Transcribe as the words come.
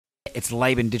It's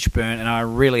Laban Ditchburn, and I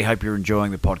really hope you're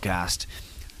enjoying the podcast.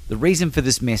 The reason for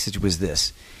this message was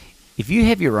this. If you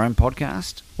have your own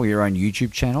podcast or your own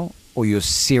YouTube channel, or you're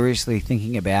seriously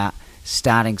thinking about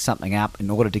starting something up in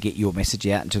order to get your message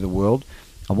out into the world,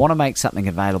 I want to make something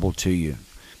available to you.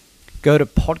 Go to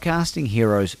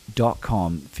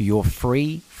podcastingheroes.com for your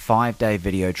free 5-day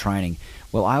video training.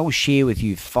 Well, I will share with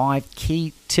you 5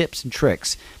 key tips and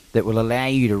tricks that will allow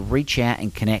you to reach out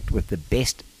and connect with the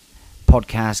best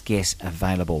podcast guests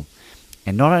available,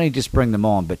 and not only just bring them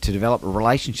on, but to develop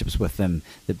relationships with them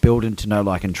that build into know,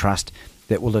 like, and trust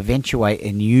that will eventuate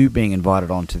in you being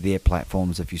invited onto their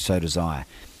platforms if you so desire.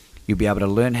 You'll be able to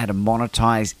learn how to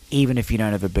monetize even if you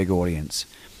don't have a big audience.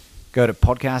 Go to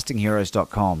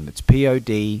podcastingheroes.com. It's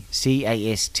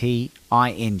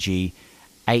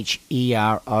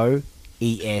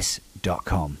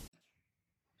podcastingheroes.com.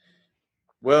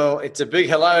 Well, it's a big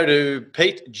hello to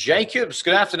Pete Jacobs.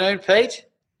 Good afternoon, Pete.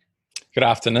 Good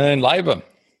afternoon, Laban.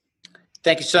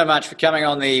 Thank you so much for coming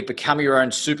on the Become Your Own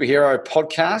Superhero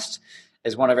podcast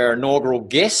as one of our inaugural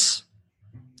guests.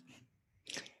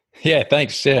 Yeah,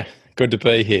 thanks. Yeah, good to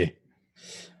be here.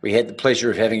 We had the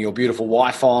pleasure of having your beautiful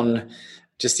wife on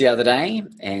just the other day,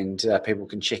 and people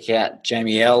can check out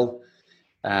Jamie L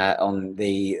on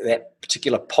that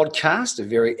particular podcast, a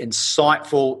very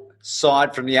insightful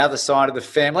side from the other side of the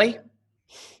family.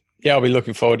 Yeah, I'll be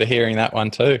looking forward to hearing that one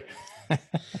too.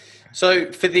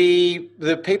 So for the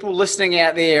people listening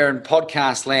out there in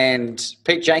podcast land,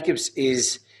 Pete Jacobs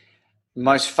is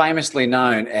most famously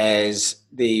known as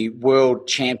the world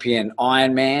champion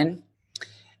Ironman,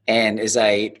 and is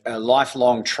a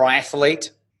lifelong triathlete,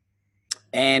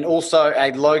 and also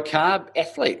a low-carb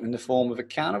athlete in the form of a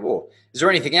carnivore. Is there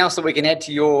anything else that we can add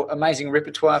to your amazing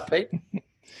repertoire, Pete?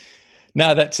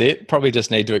 No, that's it. Probably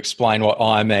just need to explain what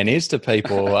Ironman is to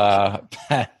people,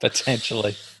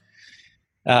 potentially.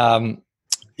 The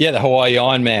Hawaii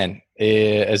Ironman,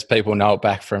 as people know it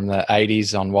back from the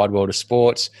 80s on Wide World of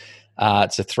Sports,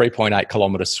 it's a 3.8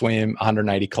 kilometre swim,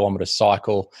 180 kilometre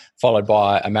cycle, followed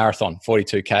by a marathon,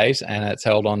 42 Ks, and it's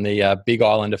held on the big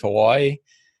island of Hawaii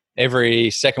every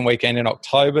second weekend in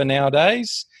October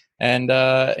nowadays. And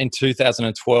in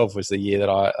 2012 was the year that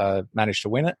I managed to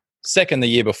win it. Second the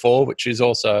year before, which is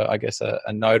also, I guess,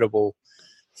 a notable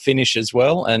finish as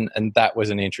well. And that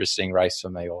was an interesting race for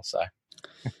me also.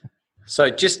 So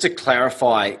just to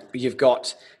clarify, you've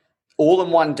got all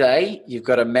in one day, you've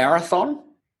got a marathon,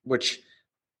 which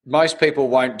most people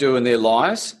won't do in their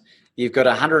lives. You've got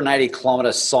a 180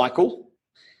 kilometre cycle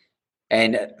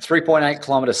and 3.8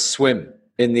 kilometre swim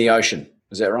in the ocean.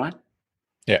 Is that right?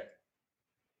 Yeah.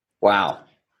 Wow.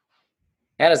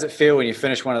 How does it feel when you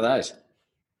finish one of those?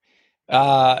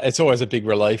 It's always a big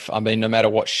relief. I mean, no matter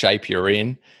what shape you're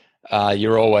in,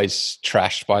 you're always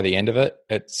trashed by the end of it.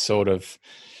 It's sort of,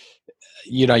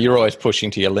 you're always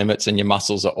pushing to your limits, and your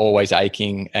muscles are always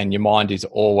aching, and your mind is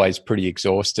always pretty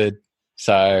exhausted.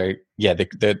 So, yeah,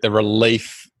 the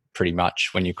relief pretty much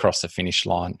when you cross the finish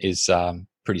line is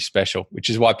pretty special, which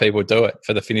is why people do it,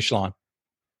 for the finish line.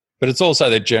 But it's also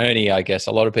the journey, I guess.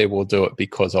 A lot of people will do it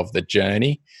because of the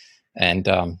journey, and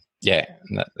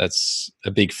that's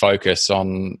a big focus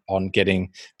on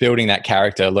building that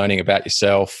character, learning about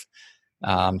yourself,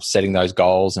 setting those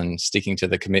goals and sticking to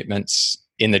the commitments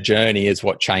in the journey is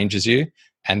what changes you.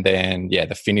 And then,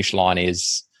 the finish line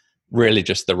is really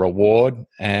just the reward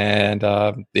and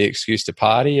the excuse to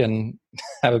party and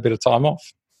have a bit of time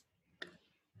off.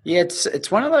 Yeah,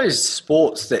 it's one of those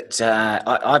sports that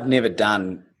I've never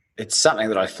done. It's something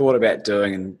that I thought about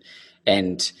doing,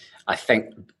 and I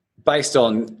think based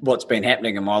on what's been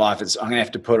happening in my life, I'm going to have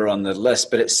to put it on the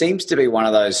list. But it seems to be one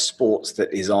of those sports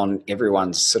that is on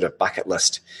everyone's sort of bucket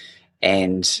list.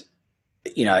 And,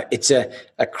 it's a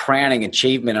crowning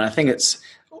achievement. And I think it's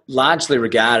largely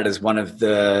regarded as one of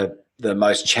the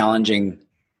most challenging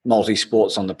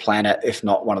multi-sports on the planet, if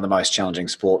not one of the most challenging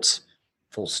sports,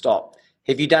 full stop.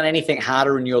 Have you done anything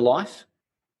harder in your life?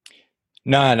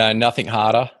 No, nothing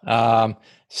harder.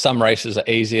 Some races are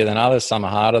easier than others. Some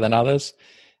are harder than others.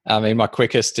 I mean, my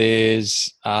quickest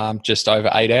is just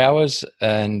over 8 hours,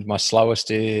 and my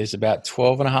slowest is about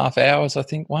 12 and a half hours, I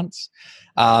think, once.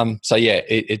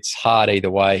 It's hard either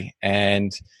way.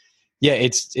 And yeah,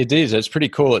 it is. It's pretty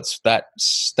cool. It's got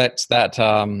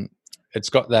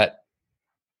that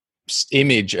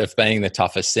image of being the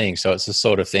toughest thing. So it's the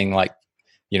sort of thing like,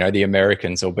 the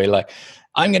Americans will be like,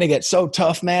 I'm going to get so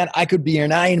tough, man, I could be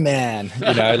an Iron Man.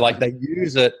 Like they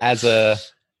use it as a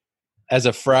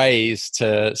phrase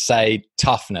to say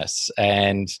toughness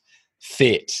and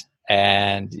fit.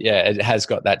 And yeah, it has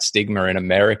got that stigma in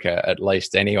America, at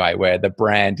least anyway, where the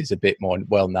brand is a bit more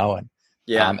well known.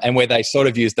 Yeah. And where they sort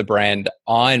of use the brand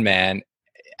Ironman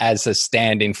as a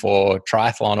stand-in for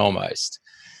triathlon almost.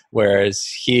 Whereas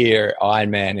here,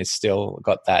 Ironman has still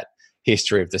got that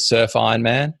history of the surf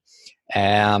Ironman.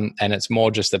 And it's more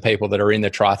just the people that are in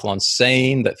the triathlon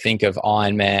scene that think of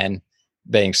Ironman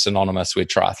being synonymous with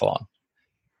triathlon.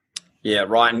 Yeah,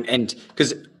 right. And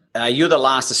because you're the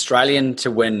last Australian to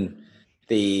win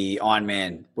the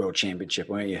Ironman World Championship,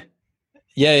 weren't you?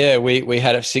 Yeah. We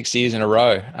had it 6 years in a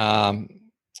row.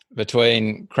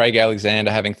 Between Craig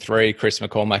Alexander having 3, Chris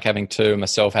McCormack having 2, and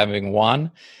myself having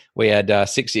 1, we had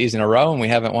 6 years in a row, and we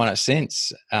haven't won it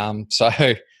since. So,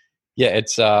 yeah,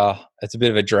 it's a bit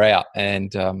of a drought,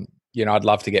 and I'd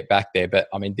love to get back there, but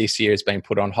I mean, this year has been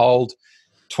put on hold.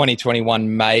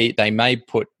 2021 they may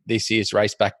put this year's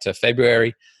race back to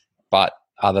February, but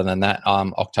other than that,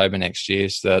 October next year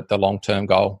is the long-term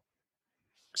goal.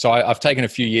 So I've taken a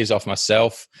few years off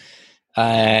myself,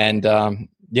 and I've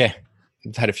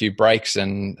had a few breaks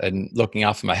and looking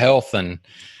after my health and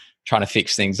trying to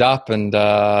fix things up, and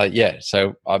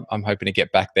so I'm hoping to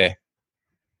get back there.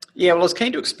 Yeah, well, I was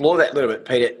keen to explore that a little bit,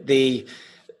 Peter.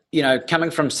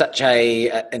 Coming from such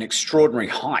an extraordinary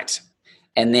height,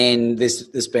 and then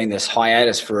there's been this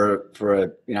hiatus for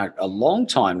a long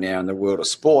time now in the world of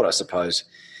sport, I suppose.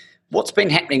 What's been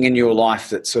happening in your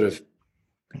life that sort of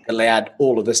allowed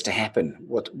all of this to happen?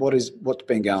 What's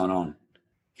been going on?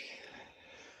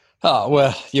 Oh,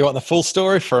 well, you want the full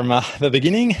story from the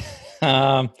beginning?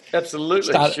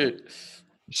 Absolutely.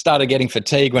 Started getting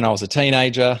fatigue when I was a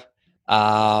teenager.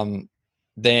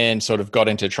 Then sort of got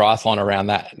into triathlon around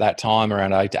that time,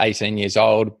 around 18 years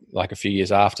old, like a few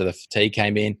years after the fatigue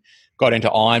came in. Got into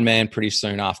Ironman pretty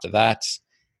soon after that,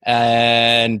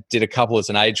 and did a couple as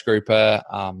an age grouper.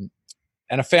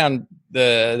 And I found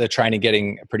the training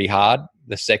getting pretty hard.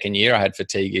 The second year I had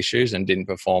fatigue issues and didn't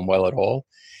perform well at all.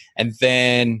 And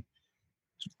then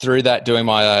through that, doing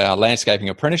my landscaping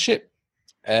apprenticeship.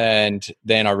 And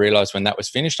then I realized when that was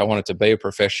finished, I wanted to be a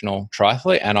professional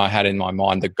triathlete. And I had in my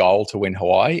mind the goal to win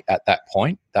Hawaii at that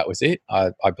point. That was it.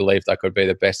 I believed I could be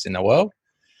the best in the world.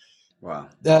 Wow.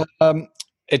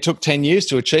 It took 10 years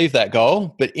to achieve that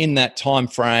goal. But in that time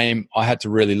frame, I had to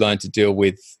really learn to deal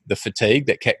with the fatigue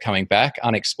that kept coming back,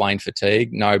 unexplained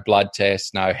fatigue, no blood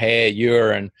tests, no hair,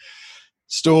 urine,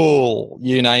 stool,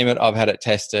 you name it. I've had it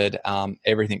tested.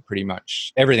 Everything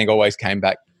always came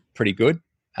back pretty good.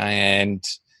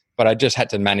 But I just had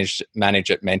to manage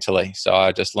it mentally. So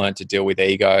I just learned to deal with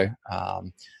ego.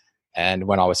 And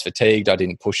when I was fatigued, I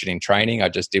didn't push it in training. I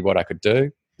just did what I could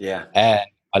do. Yeah. And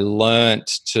I learned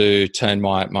to turn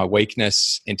my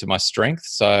weakness into my strength.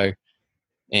 So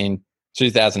in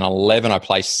 2011, I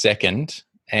placed second.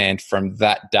 And from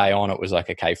that day on, it was like,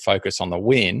 okay, focus on the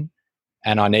win.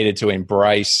 And I needed to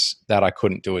embrace that I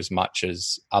couldn't do as much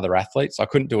as other athletes. I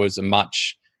couldn't do as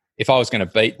much. If I was going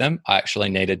to beat them, I actually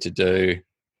needed to do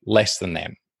less than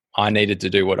them. I needed to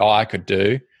do what I could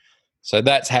do. So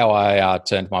that's how I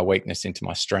turned my weakness into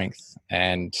my strength.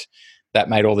 And that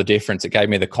made all the difference. It gave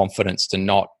me the confidence to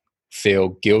not feel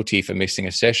guilty for missing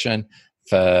a session,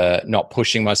 for not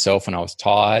pushing myself when I was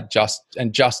tired, just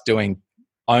doing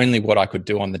only what I could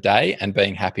do on the day and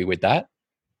being happy with that.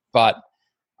 But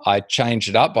I changed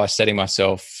it up by setting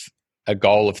myself a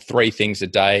goal of 3 things a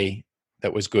day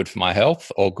that was good for my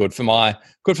health or good for my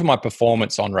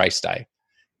performance on race day.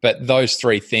 But those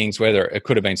 3 things, whether it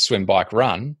could have been swim, bike,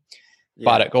 run,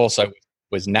 but it also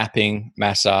was napping,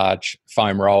 massage,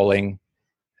 foam rolling,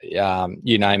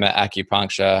 you name it,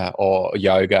 acupuncture or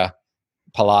yoga,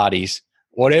 Pilates,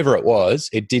 whatever it was.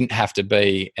 It didn't have to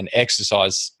be an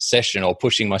exercise session or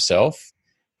pushing myself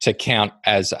to count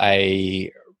as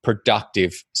a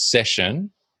productive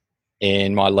session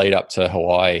in my lead up to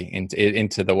Hawaii,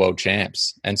 into the world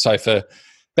champs. And so for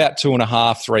about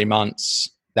 2.5, 3 months,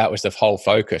 that was the whole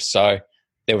focus. So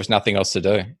there was nothing else to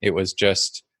do. It was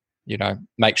just,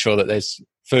 make sure that there's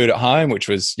food at home, which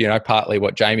was, partly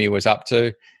what Jamie was up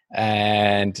to,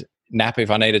 and nap if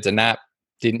I needed to nap.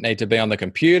 Didn't need to be on the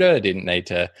computer, didn't need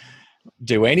to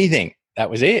do anything.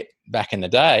 That was it back in the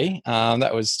day.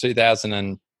 That was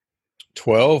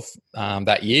 2012,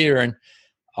 that year. And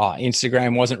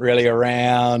Instagram wasn't really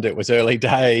around. It was early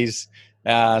days.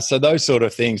 So those sort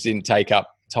of things didn't take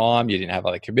up time. You didn't have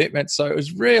other commitments. So it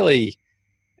was really,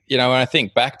 when I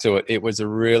think back to it, it was a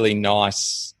really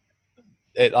nice,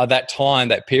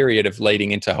 that period of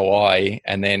leading into Hawaii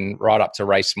and then right up to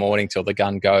race morning till the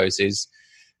gun goes is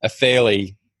a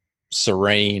fairly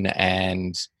serene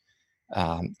and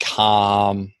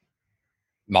calm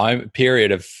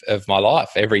period of my life.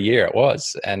 Every year it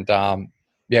was. And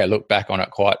look back on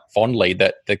it quite fondly,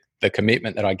 that the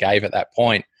commitment that I gave at that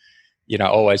point,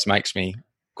 always makes me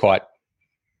quite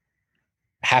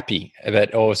happy,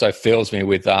 but also fills me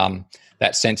with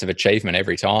that sense of achievement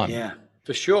every time. Yeah,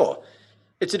 for sure.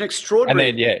 It's an And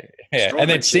extraordinary. then and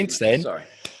then since then, sorry.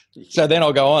 so then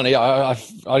I'll go on. Yeah,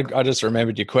 I just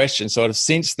remembered your question. Sort of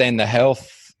since then, the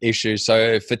health issues.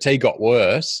 So fatigue got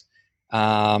worse.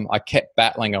 I kept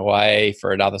battling away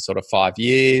for another sort of 5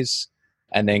 years,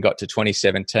 and then got to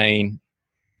 2017.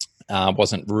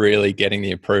 Wasn't really getting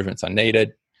the improvements I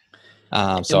needed.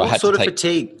 So I had to take.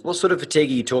 Fatigue? What sort of fatigue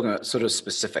are you talking about? Sort of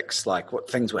specifics, like what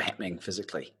things were happening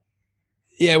physically?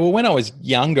 Yeah, well, when I was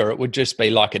younger, it would just be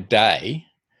like a day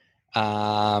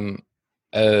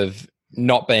of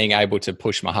not being able to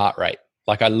push my heart rate.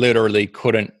 Like I literally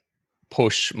couldn't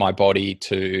push my body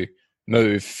to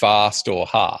move fast or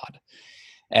hard.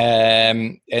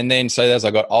 And then so as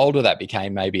I got older, that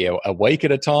became maybe a week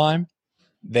at a time.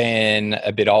 Then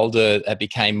a bit older, it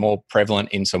became more prevalent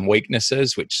in some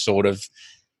weaknesses, which sort of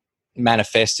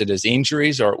manifested as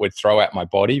injuries, or it would throw out my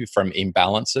body from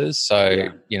imbalances. So,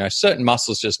 certain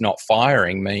muscles just not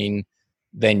firing mean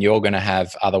then you're going to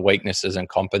have other weaknesses and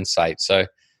compensate. So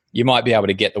you might be able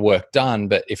to get the work done,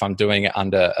 but if I'm doing it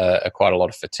under quite a lot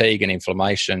of fatigue and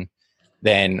inflammation,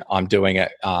 then I'm doing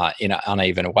it in an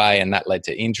uneven way, and that led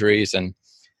to injuries. And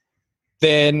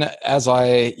then as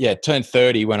I turned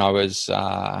 30 when I was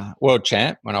world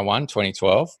champ, when I won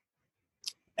 2012,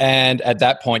 and at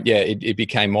that point, it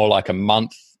became more like a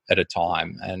month at a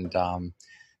time. And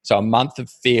so a month of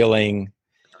feeling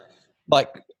like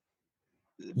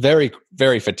very,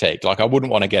 very fatigued. Like I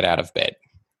wouldn't want to get out of bed.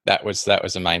 That was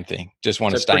the main thing. Just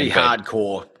want to stay in bed. Pretty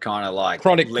hardcore, kind of like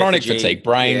chronic fatigue,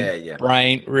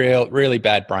 brain, really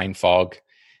bad brain fog.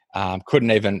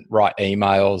 Couldn't even write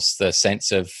emails. The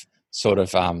sense of sort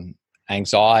of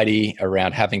anxiety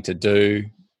around having to do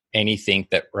anything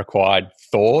that required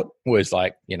thought was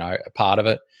like, a part of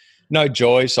it. No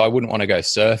joy, so I wouldn't want to go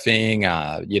surfing.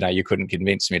 You couldn't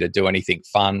convince me to do anything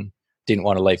fun. Didn't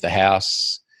want to leave the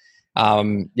house.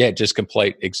 Just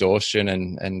complete exhaustion.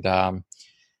 And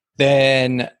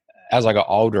then as I got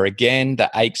older again, the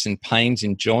aches and pains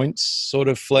in joints sort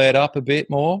of flared up a bit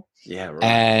more. Yeah, right.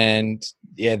 And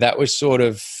that was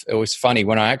it was funny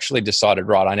when I actually decided,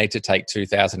 right, I need to take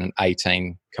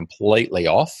 2018 completely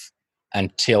off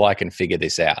until I can figure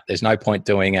this out. There's no point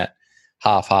doing it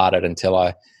half-hearted until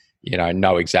I,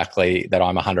 know exactly that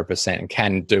I'm 100% and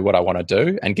can do what I want to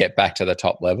do and get back to the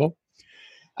top level.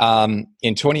 In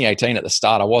 2018 at the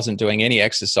start, I wasn't doing any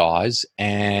exercise,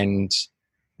 and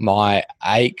my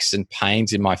aches and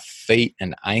pains in my feet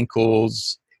and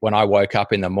ankles when I woke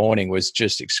up in the morning was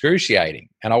just excruciating,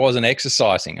 and I wasn't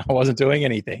exercising. I wasn't doing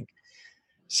anything.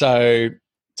 So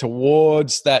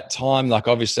towards that time, like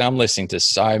obviously I'm listening to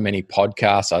so many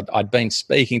podcasts. I'd been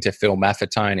speaking to Phil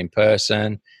Maffetone in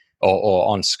person or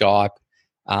on Skype,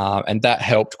 and that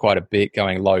helped quite a bit,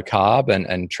 going low carb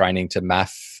and training to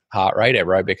MAF heart rate,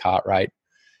 aerobic heart rate.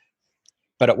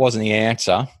 But it wasn't the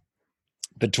answer.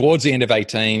 But towards the end of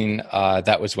 18,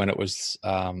 that was when it was,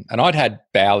 and I'd had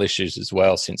bowel issues as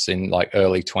well since in like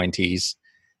early 20s,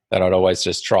 that I'd always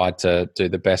just tried to do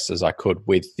the best as I could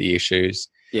with the issues.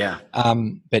 Yeah.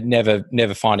 But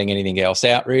never finding anything else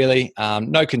out really.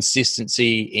 No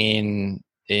consistency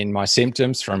in my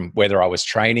symptoms from whether I was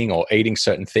training or eating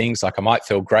certain things. Like I might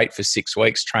feel great for 6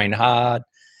 weeks, train hard,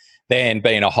 then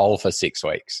be in a hole for 6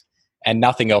 weeks, and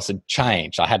nothing else had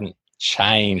changed. I hadn't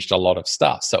changed a lot of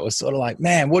stuff. So it was sort of like,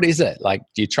 man, what is it? Like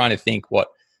you're trying to think what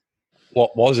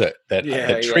was it that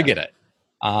triggered it?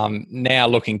 Now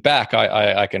looking back,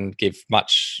 I can give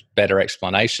much better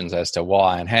explanations as to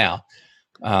why and how.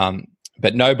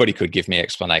 But nobody could give me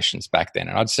explanations back then.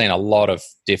 And I'd seen a lot of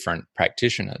different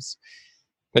practitioners.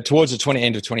 But towards the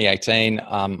end of 2018,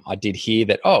 I did hear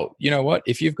that, oh, you know what?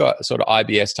 If you've got sort of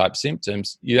IBS type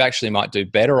symptoms, you actually might do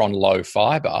better on low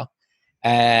fiber.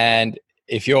 And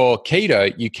if you're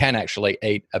keto, you can actually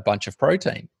eat a bunch of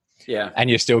protein. Yeah. And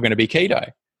you're still going to be keto.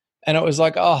 And it was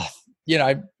like,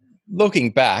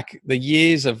 looking back, the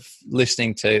years of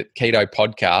listening to keto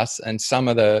podcasts and some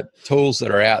of the tools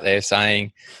that are out there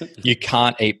saying you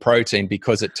can't eat protein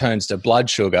because it turns to blood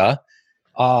sugar.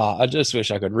 Oh, I just wish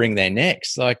I could wring their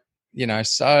necks. Like,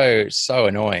 so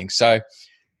annoying. So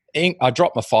I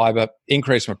dropped my fiber,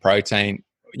 increased my protein,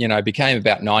 became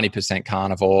about 90%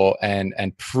 carnivore,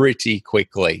 and pretty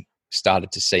quickly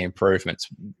started to see improvements.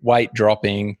 Weight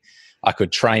dropping, I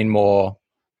could train more,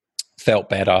 felt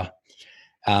better.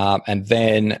 And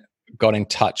then got in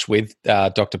touch with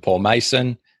Dr. Paul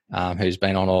Mason, who's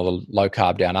been on all the Low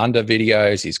Carb Down Under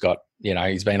videos. He's got,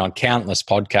 he's been on countless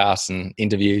podcasts and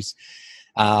interviews.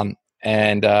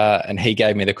 And he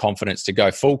gave me the confidence to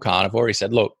go full carnivore. He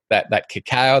said, look, that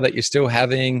cacao that you're still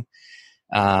having,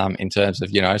 in terms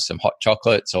of, some hot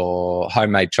chocolates or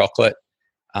homemade chocolate.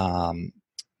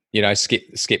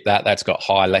 Skip that. That's got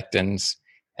high lectins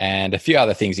and a few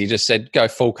other things. He just said, go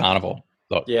full carnivore.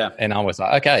 Look. Yeah. And I was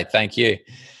like, okay, thank you.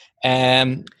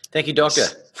 Thank you, doctor.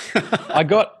 I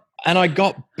got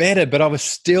better, but I was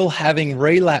still having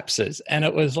relapses. And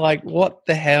it was like, what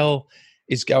the hell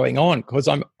is going on? Because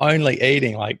I'm only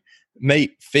eating like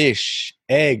meat, fish,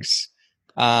 eggs.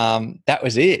 That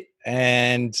was it.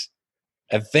 And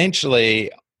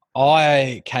eventually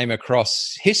I came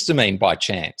across histamine by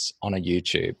chance on a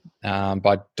YouTube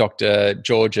by Dr.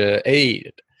 Georgia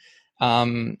Eid.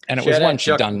 And it was one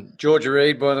she'd done. Georgia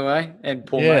Eid, by the way, and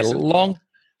Paul Mason.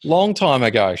 Long time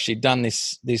ago, she'd done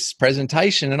this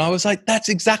presentation, and I was like, that's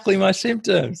exactly my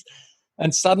symptoms.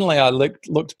 And suddenly I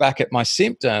looked back at my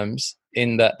symptoms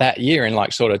in that year, in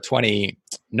like sort of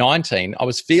 2019. I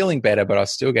was feeling better, but I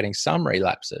was still getting some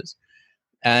relapses.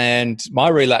 And my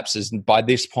relapses by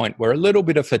this point were a little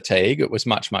bit of fatigue. It was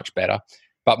much, much better.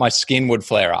 But my skin would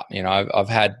flare up. I've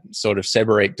had sort of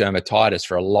seborrheic dermatitis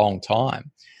for a long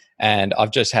time. And I've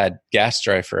just had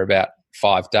gastro for about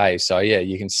 5 days. So, yeah,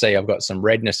 you can see I've got some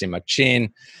redness in my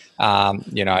chin, a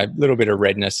little bit of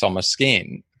redness on my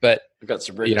skin. But, I've got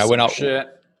some redness on my shirt.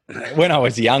 When I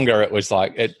was younger, it was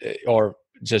like, or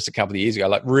just a couple of years ago,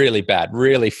 like really bad,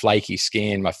 really flaky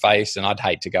skin, my face, and I'd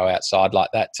hate to go outside like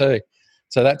that too.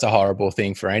 So that's a horrible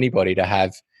thing for anybody to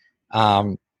have.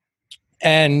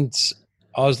 And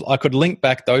I could link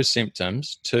back those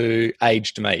symptoms to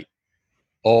aged meat,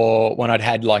 or when I'd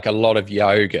had like a lot of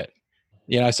yogurt,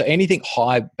 so anything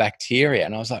high bacteria.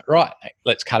 And I was like, right,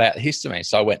 let's cut out the histamine.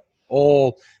 So I went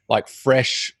all like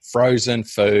fresh, frozen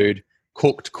food,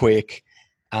 cooked quick.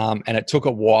 And it took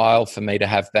a while for me to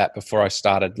have that before I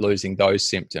started losing those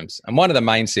symptoms. And one of the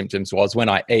main symptoms was when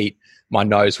I eat, my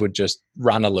nose would just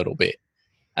run a little bit.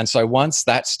 And so once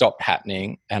that stopped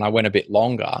happening and I went a bit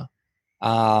longer,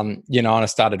 and I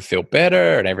started to feel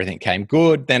better and everything came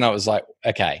good, then I was like,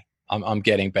 okay, I'm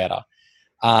getting better.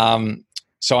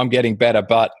 So I'm getting better,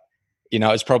 but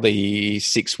it's probably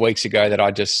 6 weeks ago that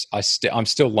I'm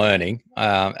still learning,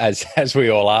 as we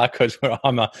all are, because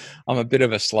I'm a bit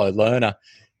of a slow learner.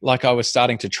 Like I was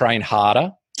starting to train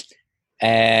harder,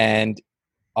 and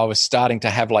I was starting to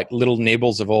have like little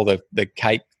nibbles of all the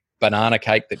cake, banana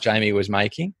cake that Jamie was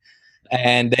making.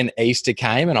 And then Easter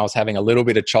came and I was having a little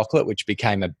bit of chocolate, which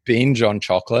became a binge on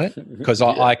chocolate because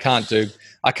I can't do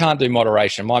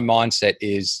moderation. My mindset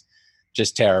is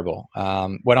just terrible.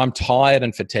 When I'm tired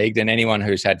and fatigued, and anyone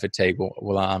who's had fatigue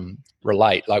will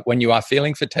relate, like when you are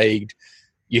feeling fatigued,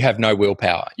 you have no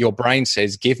willpower. Your brain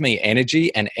says, give me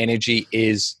energy, and energy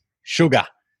is sugar.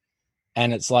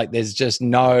 And it's like there's just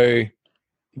no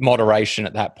moderation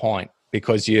at that point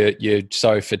because you're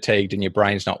so fatigued and your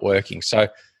brain's not working. So,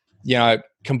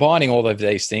 combining all of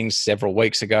these things several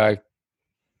weeks ago,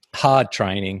 hard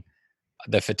training,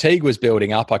 the fatigue was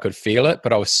building up. I could feel it,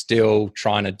 but I was still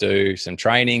trying to do some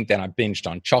training. Then I binged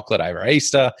on chocolate over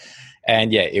Easter.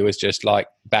 And yeah, it was just like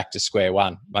back to square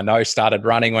one. My nose started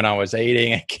running when I was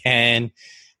eating again.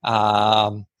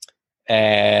 And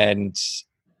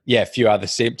yeah, a few other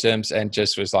symptoms, and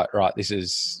just was like, right, this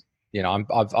is,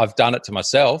 I've done it to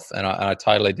myself, and I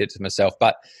totally did it to myself.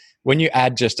 But when you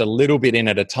add just a little bit in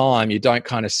at a time, you don't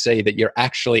kind of see that you're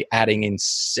actually adding in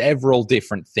several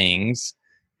different things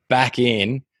back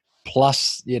in,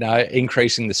 plus,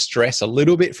 increasing the stress a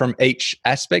little bit from each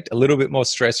aspect, a little bit more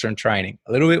stress from training,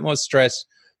 a little bit more stress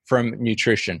from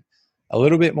nutrition, a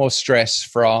little bit more stress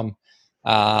from,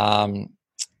 not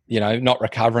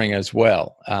recovering as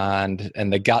well. And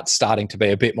the gut starting to be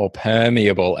a bit more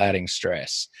permeable, adding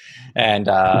stress. And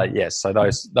so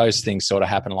those things sort of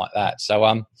happen like that. So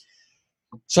I'm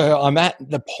at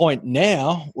the point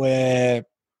now where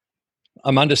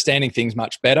I'm understanding things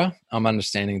much better. I'm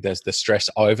understanding there's the stress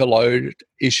overload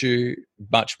issue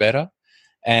much better.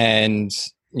 And,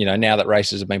 now that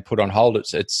races have been put on hold,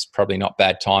 it's probably not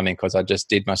bad timing because I just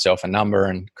did myself a number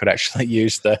and could actually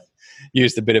use the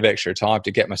bit of extra time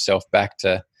to get myself back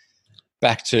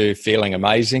to feeling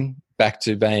amazing, back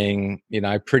to being,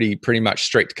 pretty much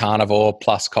strict carnivore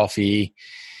plus coffee,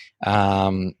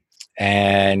 and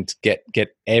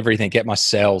get my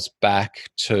cells back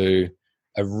to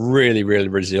a really, really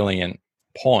resilient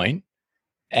point,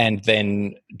 and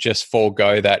then just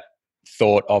forego that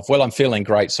thought of, well, I'm feeling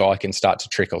great, so I can start to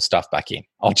trickle stuff back in.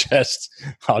 I'll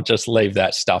just leave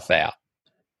that stuff out.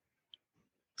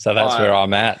 So that's where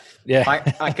I'm at. Yeah,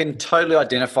 I can totally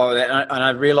identify with that, and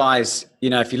I realize,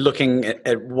 if you're looking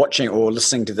at watching or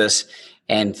listening to this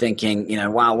and thinking,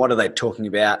 wow, what are they talking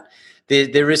about?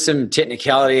 There is some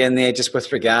technicality in there just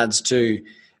with regards to,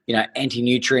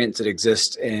 anti-nutrients that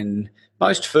exist in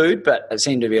most food, but it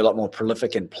seemed to be a lot more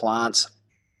prolific in plants.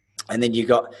 And then you've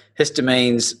got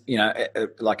histamines,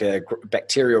 like a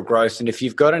bacterial growth. And if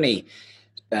you've got any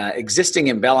existing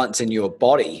imbalance in your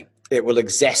body, it will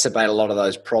exacerbate a lot of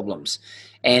those problems.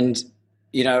 And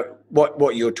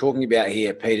what you're talking about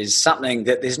here, Pete, is something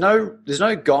that there's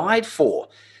no guide for.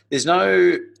 There's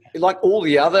no, like all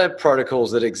the other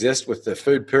protocols that exist with the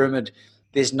food pyramid,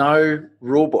 there's no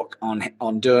rule book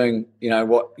on doing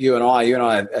what you and I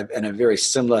are in a very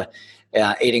similar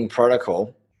eating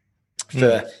protocol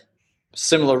for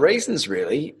similar reasons,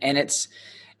 really. And it's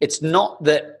not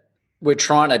that we're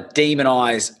trying to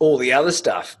demonize all the other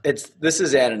stuff. This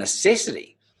is out of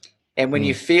necessity. And when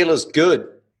you feel as good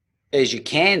as you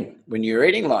can when you're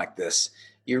eating like this,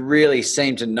 you really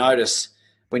seem to notice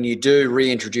when you do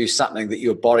reintroduce something that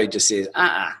your body just says,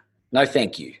 no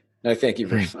thank you. No thank you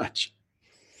very much.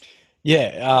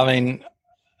 Yeah, I mean,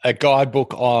 a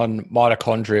guidebook on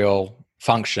mitochondrial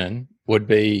function would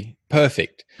be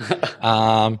perfect.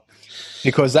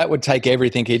 Because that would take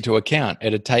everything into account.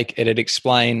 It'd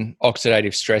explain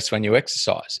oxidative stress when you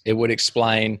exercise. It would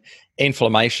explain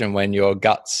inflammation when your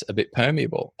gut's a bit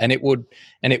permeable. And it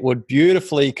would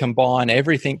beautifully combine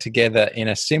everything together in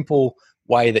a simple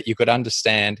way that you could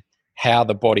understand how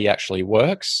the body actually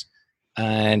works.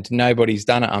 And nobody's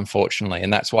done it, unfortunately.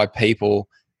 And that's why people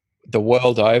the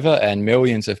world over, and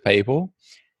millions of people,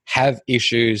 have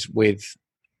issues with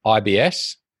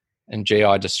IBS and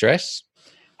GI distress,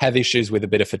 have issues with a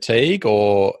bit of fatigue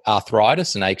or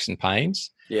arthritis and aches and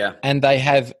pains. Yeah. And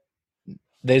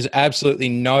there's absolutely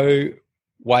no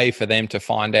way for them to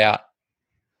find out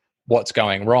what's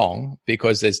going wrong,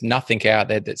 because there's nothing out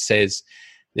there that says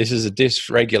this is a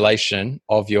dysregulation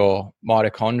of your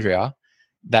mitochondria,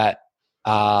 that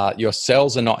your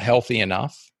cells are not healthy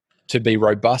enough to be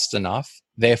robust enough.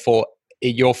 Therefore,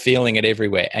 you're feeling it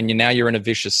everywhere. And now you're in a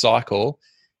vicious cycle,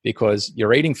 because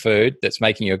you're eating food that's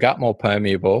making your gut more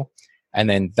permeable, and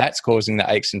then that's causing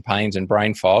the aches and pains and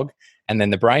brain fog. And then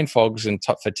the brain fogs and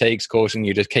fatigue's causing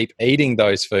you to keep eating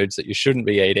those foods that you shouldn't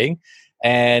be eating.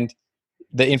 And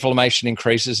the inflammation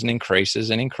increases and increases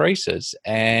and increases.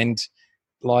 And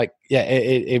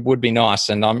it would be nice.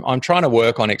 And I'm trying to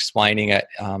work on explaining it,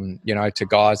 to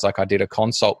guys. Like, I did a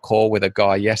consult call with a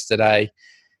guy yesterday.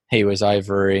 He was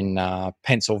over in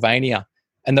Pennsylvania,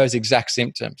 and those exact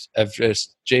symptoms of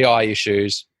just GI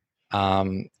issues,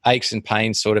 aches and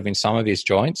pains sort of in some of his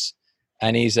joints.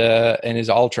 And he's an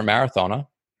ultra marathoner,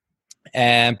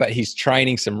 but he's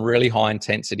training some really high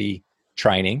intensity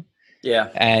training. Yeah.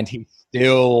 And he's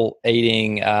still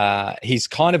eating, he's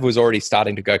kind of was already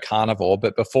starting to go carnivore,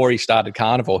 but before he started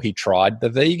carnivore, he tried the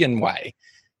vegan way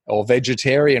or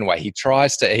vegetarian way. He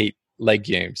tries to eat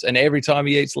legumes, and every time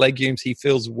he eats legumes, he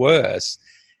feels worse.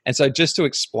 And so just to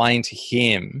explain to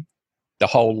him the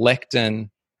whole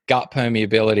lectin, gut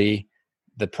permeability,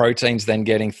 the proteins then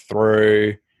getting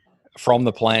through from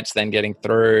the plants, then getting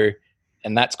through,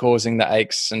 and that's causing the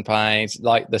aches and pains,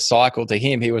 like the cycle, to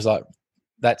him, he was like,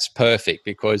 that's perfect,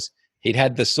 because he'd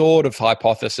had the sort of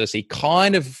hypothesis. He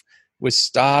kind of was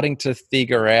starting to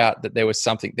figure out that there was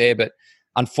something there, but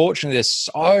unfortunately there's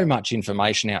so much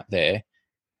information out there.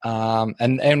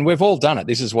 And we've all done it.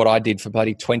 This is what I did for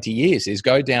bloody 20 years, is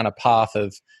go down a path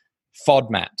of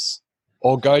FODMAPs,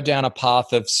 or go down a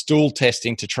path of stool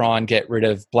testing to try and get rid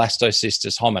of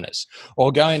blastocystis hominis,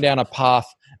 or going down a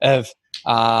path of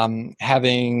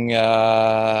having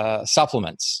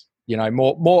supplements.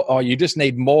 You just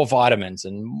need more vitamins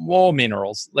and more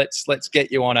minerals. Let's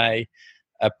get you on a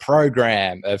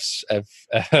program of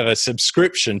a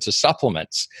subscription to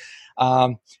supplements.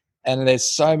 And there's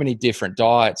so many different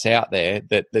diets out there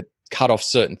that cut off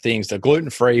certain things, the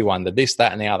gluten-free one, the this,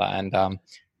 that, and the other. And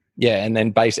and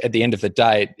then at the end of the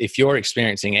day, if you're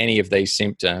experiencing any of these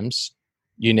symptoms,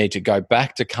 you need to go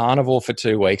back to carnivore for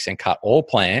 2 weeks and cut all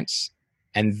plants,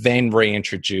 and then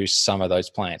reintroduce some of those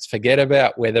plants. Forget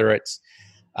about whether it's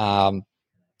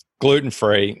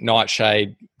gluten-free,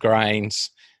 nightshade, grains,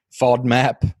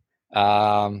 FODMAP,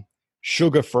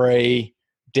 sugar-free,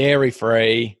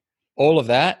 dairy-free, all of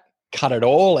that. Cut it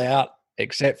all out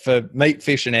except for meat,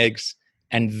 fish, and eggs,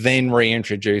 and then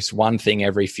reintroduce one thing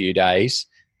every few days.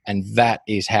 And that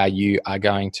is how you are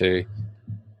going to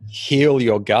heal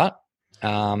your gut.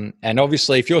 And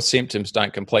obviously, if your symptoms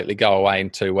don't completely go away in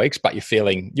 2 weeks, but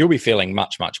you'll be feeling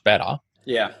much, much better.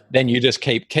 Yeah. Then you just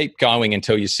keep going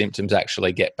until your symptoms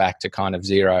actually get back to kind of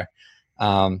zero,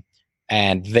 and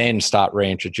then start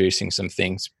reintroducing some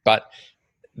things. But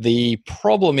the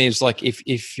problem is, like,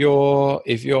 if you're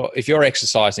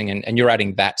exercising and you're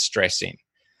adding that stress in,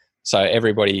 so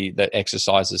everybody that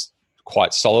exercises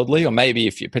quite solidly, or maybe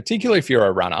particularly if you're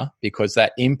a runner, because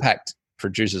that impact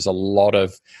produces a lot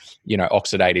of,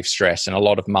 oxidative stress and a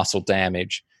lot of muscle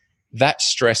damage. That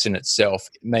stress in itself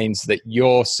means that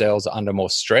your cells are under more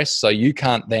stress. So you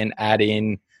can't then add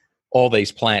in all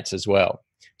these plants as well.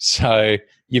 So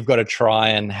you've got to try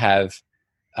and have,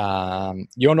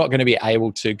 you're not going to be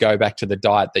able to go back to the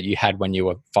diet that you had when you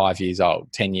were 5 years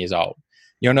old, 10 years old.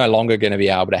 You're no longer going to be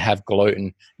able to have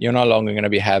gluten. You're no longer going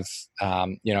to have,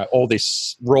 all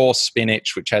this raw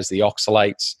spinach, which has the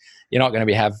oxalates. You're not going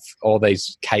to have all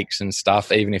these cakes and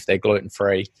stuff, even if they're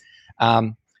gluten-free.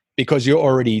 Because you're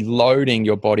already loading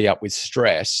your body up with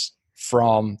stress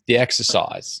from the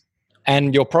exercise.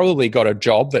 And you're probably got a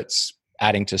job that's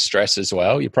adding to stress as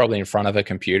well. You're probably in front of a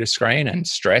computer screen and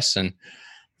stress, and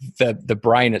the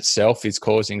brain itself is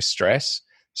causing stress.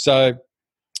 So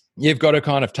you've got to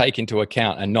kind of take into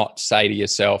account and not say to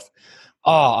yourself,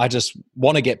 I just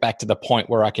want to get back to the point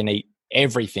where I can eat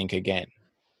everything again.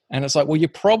 And it's like, well, you're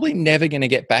probably never going to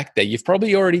get back there. You've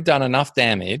probably already done enough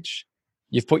damage.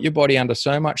 You've put your body under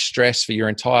so much stress for your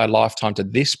entire lifetime to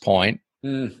this point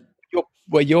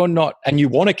where you're not, and you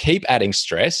want to keep adding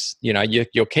stress.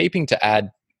 You're keeping to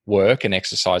add work and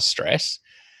exercise stress.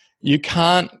 You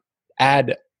can't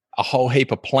add a whole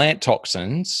heap of plant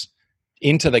toxins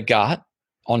into the gut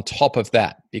on top of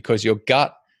that, because your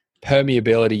gut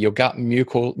permeability, your gut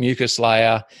mucus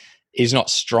layer is not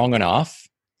strong enough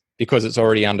because it's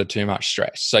already under too much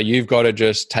stress. So you've got to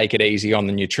just take it easy on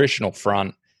the nutritional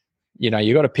front.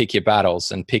 You've got to pick your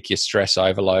battles and pick your stress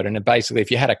overload. And basically, if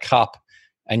you had a cup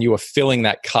and you were filling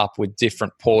that cup with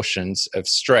different portions of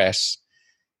stress,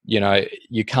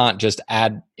 you can't just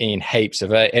add in heaps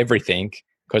of everything,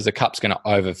 because the cup's going to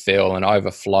overfill and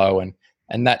overflow.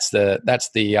 And that's the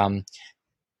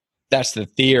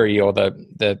theory, or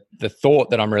the thought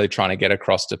that I'm really trying to get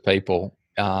across to people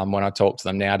when I talk to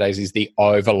them nowadays, is the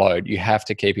overload. You have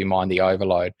to keep in mind the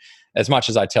overload. As much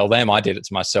as I tell them, I did it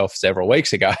to myself several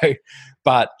weeks ago.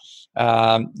 But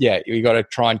you got to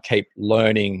try and keep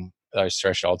learning those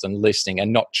thresholds and listening,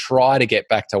 and not try to get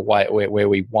back to where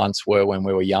we once were when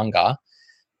we were younger,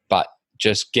 but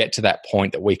just get to that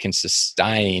point that we can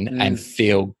sustain and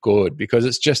feel good, because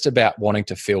it's just about wanting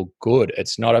to feel good.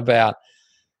 It's not about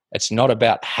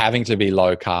having to be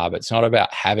low carb. It's not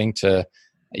about having to,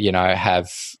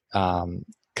 have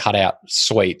cut out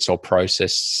sweets or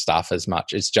processed stuff as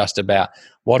much. It's just about,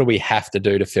 what do we have to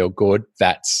do to feel good?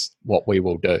 That's what we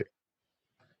will do.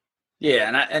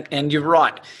 Yeah, and you're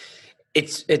right.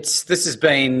 This has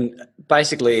been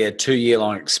basically a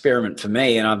 2-year-long experiment for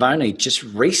me, and I've only just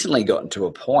recently gotten to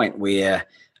a point where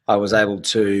I was able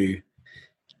to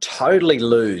totally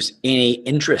lose any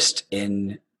interest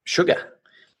in sugar,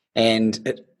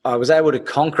 and I was able to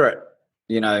conquer it,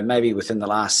 maybe within the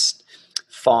last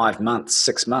 5 months,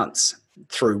 6 months,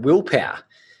 through willpower.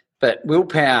 But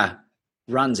willpower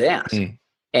runs out,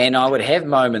 and I would have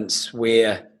moments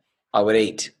where I would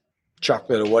eat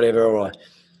chocolate or whatever,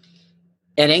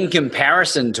 and in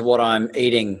comparison to what I'm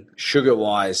eating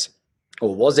sugar-wise,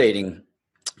 or was eating,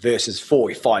 versus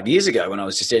 4 or 5 years ago when I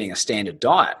was just eating a standard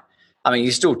diet, I mean,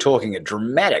 you're still talking a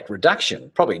dramatic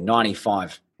reduction, probably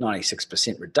 95,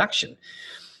 96% reduction.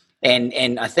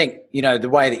 And I think, the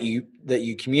way that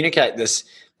you communicate this,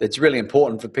 that's really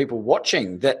important for people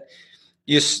watching, that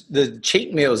the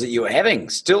cheat meals that you're having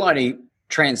still only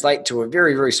translate to a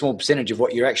very, very small percentage of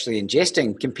what you're actually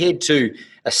ingesting, compared to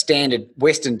a standard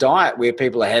Western diet where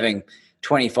people are having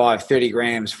 25, 30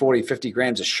 grams, 40, 50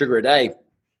 grams of sugar a day,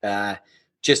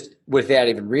 just without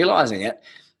even realizing it.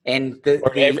 And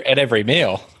at every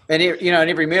meal. And at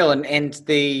every meal. And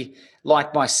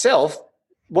like myself,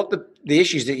 what the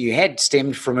issues that you had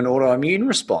stemmed from an autoimmune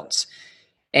response.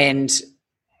 And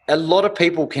a lot of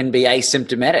people can be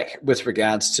asymptomatic with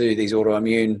regards to these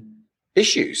autoimmune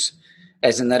issues,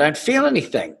 as in they don't feel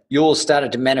anything. Yours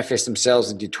started to manifest themselves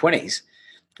in your 20s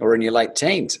or in your late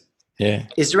teens. Yeah.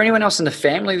 Is there anyone else in the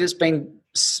family that's been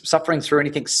suffering through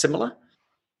anything similar?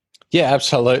 Yeah,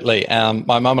 absolutely.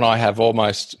 My mum and I have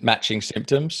almost matching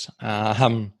symptoms.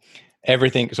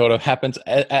 Everything sort of happens,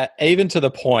 even to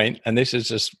the point, and this is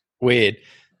just weird,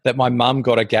 that my mum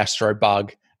got a gastro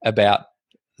bug about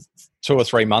 2 or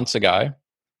 3 months ago,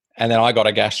 and then I got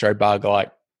a gastro bug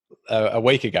like a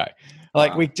week ago.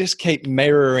 Like, we just keep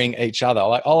mirroring each other.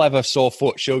 Like, I'll have a sore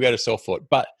foot, she'll get a sore foot.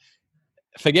 But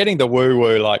forgetting the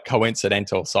woo-woo, like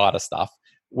coincidental side of stuff,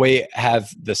 we have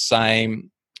the same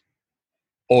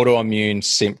autoimmune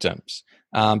symptoms.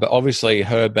 But obviously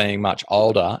her being much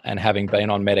older and having been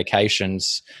on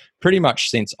medications pretty much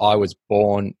since I was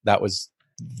born, that was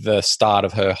the start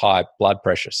of her high blood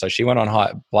pressure. So she went on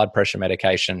high blood pressure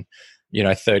medication,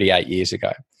 38 years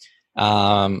ago.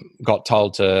 Got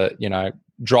told to,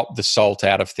 drop the salt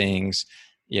out of things,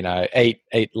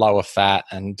 eat lower fat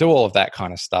and do all of that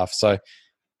kind of stuff. So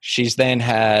she's then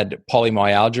had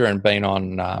polymyalgia and been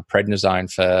on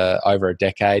prednisone for over a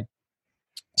decade.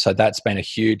 So that's been a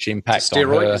huge impact on her.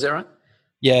 Steroid, is that right?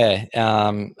 Yeah.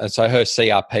 And so her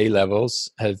CRP levels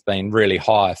have been really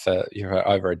high for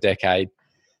over a decade.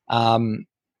 And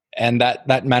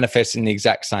that manifests in the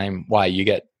exact same way. You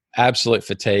get absolute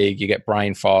fatigue, you get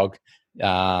brain fog,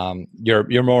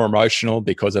 you're more emotional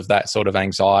because of that sort of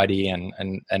anxiety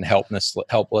and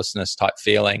helplessness type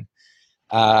feeling.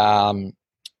 And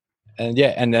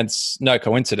it's no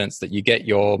coincidence that you get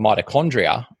your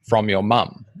mitochondria from your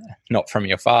mum, not from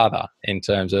your father, in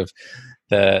terms of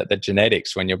the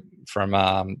genetics when you're from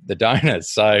the donors.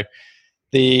 So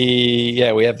we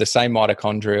have the same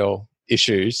mitochondrial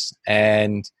issues,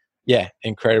 and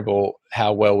incredible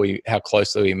how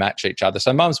closely we match each other.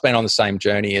 So mum's been on the same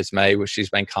journey as me, where she's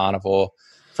been carnivore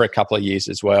for a couple of years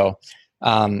as well.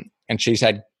 And she's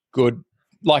had good,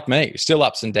 like me, still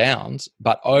ups and downs,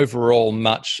 but overall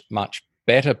much, much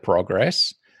better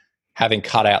progress, having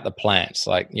cut out the plants,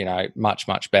 much,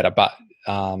 much better. But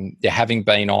having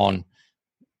been on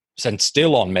and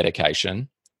still on medication,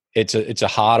 it's a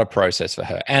harder process for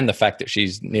her. And the fact that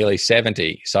she's nearly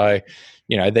 70. So,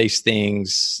 these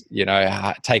things,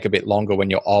 take a bit longer when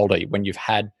you're older, when you've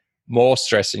had more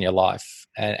stress in your life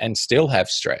and still have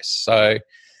stress. So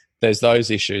there's those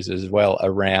issues as well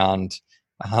around,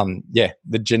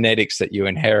 the genetics that you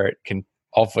inherit can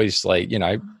obviously,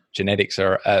 genetics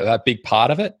are a big part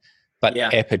of it, but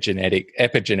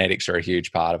epigenetics are a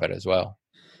huge part of it as well.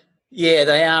 Yeah,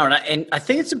 they are. And I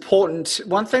think it's important.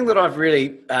 One thing that I've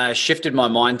really shifted my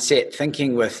mindset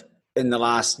thinking with in the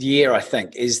last year, I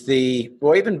think, is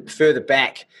even further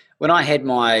back, when I had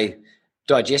my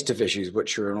digestive issues,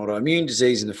 which are an autoimmune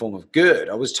disease in the form of GERD,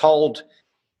 I was told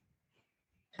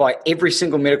by every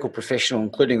single medical professional,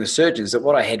 including the surgeons, that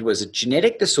what I had was a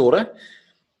genetic disorder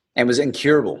and was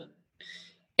incurable.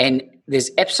 And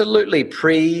there's absolutely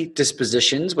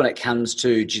predispositions when it comes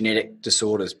to genetic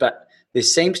disorders, but there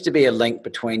seems to be a link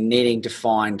between needing to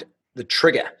find the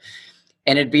trigger.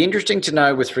 And it'd be interesting to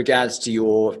know, with regards to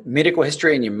your medical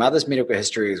history and your mother's medical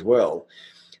history as well,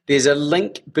 there's a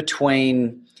link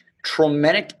between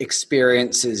traumatic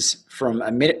experiences from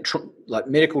a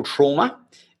medical trauma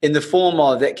in the form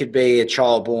of, that could be a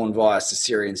child born via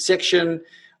cesarean section,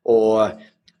 or,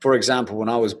 for example, when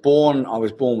I was born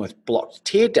with blocked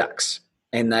tear ducts,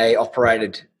 and they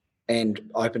operated and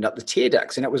opened up the tear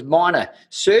ducts, and it was minor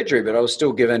surgery, but I was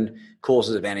still given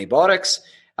courses of antibiotics.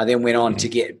 I then went on to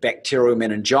get bacterial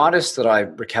meningitis that I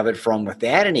recovered from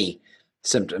without any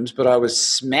symptoms, but I was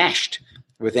smashed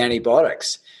with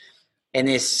antibiotics. And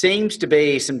there seems to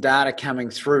be some data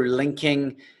coming through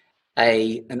linking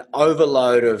an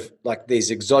overload of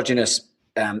these exogenous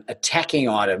attacking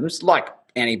items like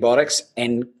antibiotics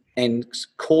and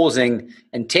causing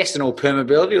intestinal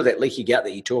permeability, or that leaky gut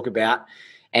that you talk about,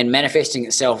 and manifesting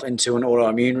itself into an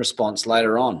autoimmune response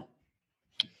later on.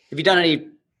 Have you done any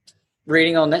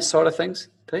reading on that side of things,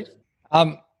 Pete?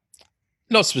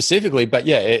 Not specifically, but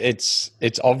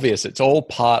it's obvious. It's all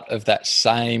part of that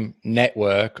same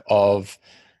network of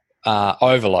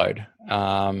overload.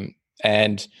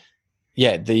 And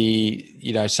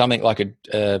something like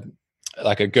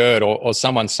a GERD or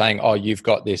someone saying, "Oh, you've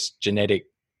got this genetic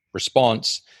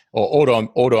response or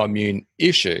autoimmune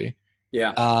issue."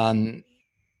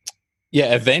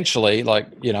 Eventually,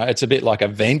 it's a bit like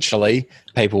eventually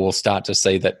people will start to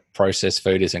see that processed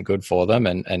food isn't good for them,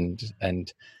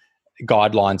 and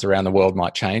guidelines around the world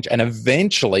might change, and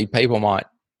eventually people might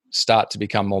start to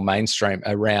become more mainstream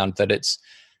around that it's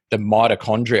the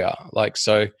mitochondria.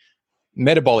 So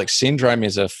metabolic syndrome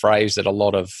is a phrase that a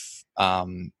lot of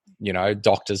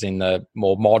doctors in the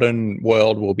more modern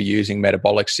world will be using,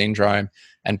 metabolic syndrome.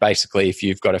 And basically, if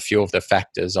you've got a few of the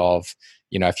factors of,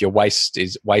 if your waist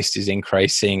is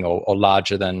increasing or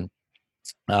larger than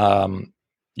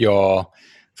your,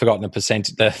 forgotten the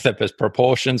percent, the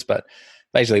proportions, but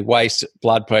basically waist,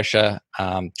 blood pressure,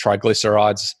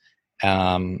 triglycerides,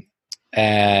 and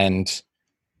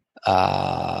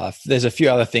there's a few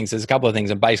other things. There's a couple of things,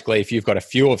 and basically, if you've got a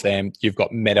few of them, you've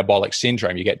got metabolic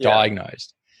syndrome. You get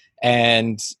diagnosed,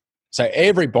 and so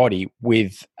everybody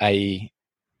with a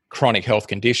chronic health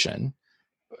condition,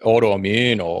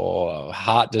 autoimmune or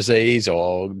heart disease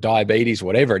or diabetes,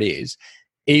 whatever it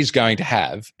is going to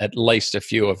have at least a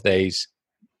few of these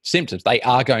symptoms. They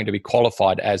are going to be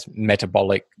qualified as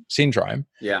metabolic syndrome.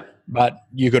 Yeah. But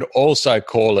you could also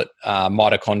call it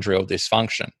mitochondrial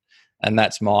dysfunction. And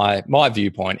that's my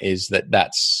viewpoint, is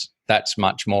that's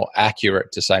much more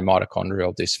accurate to say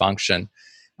mitochondrial dysfunction.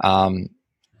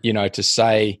 to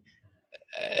say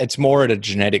it's more at a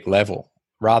genetic level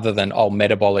rather than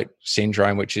metabolic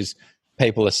syndrome, which is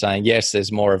people are saying, yes,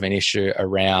 there's more of an issue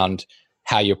around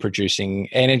how you're producing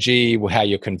energy, how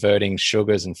you're converting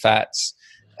sugars and fats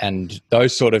and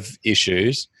those sort of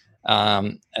issues,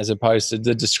 as opposed to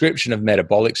the description of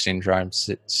metabolic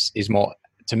syndromes. Is more,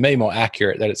 to me, more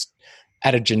accurate that it's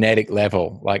at a genetic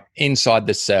level, like inside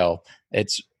the cell.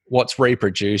 It's what's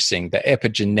reproducing, the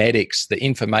epigenetics, the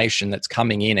information that's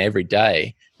coming in every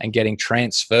day and getting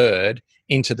transferred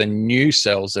into the new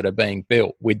cells that are being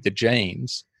built with the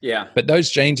genes. Yeah. But those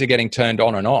genes are getting turned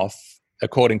on and off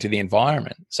according to the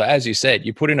environment. So as you said,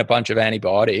 you put in a bunch of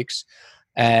antibiotics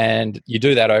and you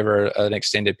do that over an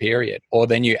extended period, or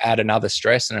then you add another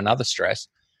stress and another stress.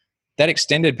 That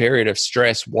extended period of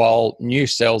stress while new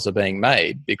cells are being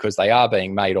made, because they are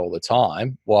being made all the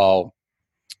time, while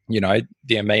the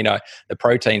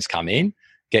proteins come in,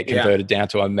 get converted down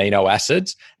to amino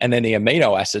acids, and then the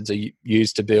amino acids are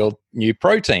used to build new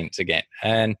proteins again.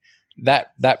 And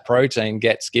that protein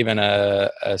gets given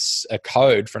a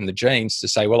code from the genes to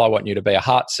say, well, I want you to be a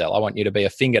heart cell. I want you to be a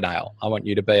fingernail. I want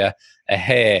you to be a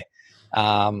hair.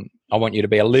 I want you to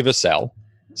be a liver cell.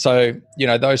 So,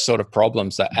 those sort of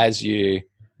problems that as you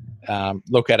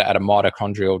look at it at a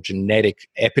mitochondrial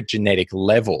epigenetic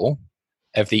level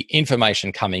of the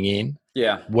information coming in,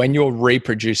 when you're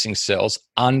reproducing cells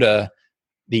under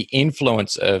the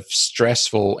influence of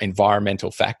stressful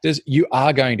environmental factors, you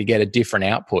are going to get a different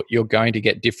output. You're going to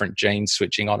get different genes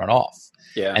switching on and off.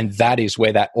 Yeah. And that is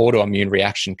where that autoimmune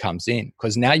reaction comes in,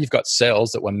 because now you've got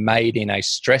cells that were made in a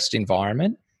stressed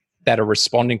environment that are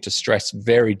responding to stress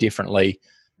very differently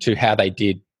to how they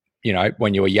did,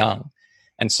 when you were young.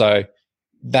 And so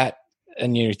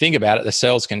and you think about it, the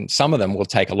cells some of them will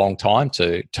take a long time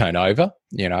to turn over,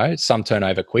 some turn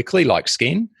over quickly, like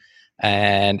skin,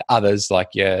 and others, like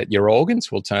your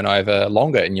organs, will turn over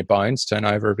longer, and your bones turn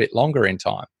over a bit longer in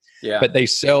time. Yeah. But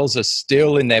these cells are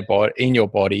still in your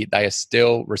body. They are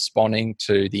still responding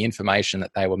to the information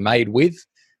that they were made with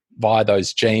via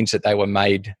those genes that they were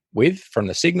made with from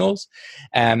the signals.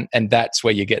 And that's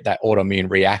where you get that autoimmune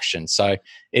reaction. So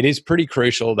it is pretty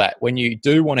crucial that when you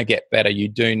do want to get better, you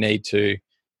do need to,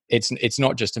 it's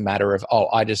not just a matter of,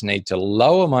 I just need to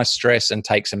lower my stress and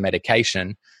take some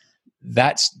medication.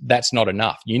 That's not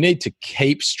enough. You need to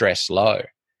keep stress low,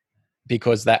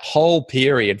 because that whole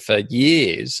period for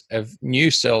years of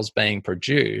new cells being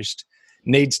produced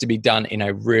needs to be done in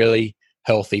a really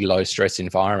healthy, low stress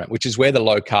environment, which is where the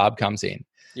low carb comes in.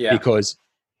 Yeah. Because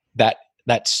that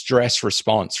stress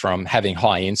response from having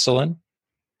high insulin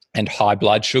and high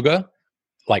blood sugar,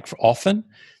 often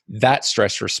that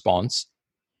stress response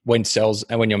when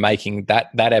you're making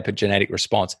that epigenetic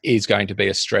response is going to be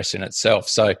a stress in itself.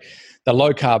 So the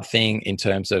low carb thing, in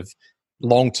terms of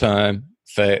long term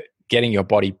for getting your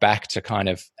body back to kind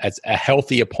of as a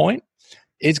healthier point,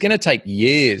 it's going to take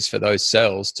years for those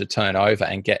cells to turn over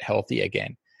and get healthy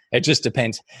again. It just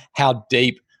depends how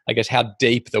deep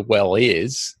the well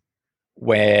is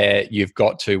where you've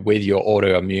got to with your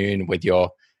autoimmune, with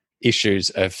your issues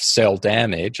of cell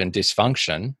damage and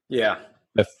dysfunction. Yeah.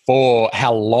 Before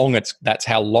that's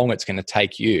how long it's going to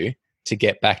take you to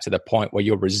get back to the point where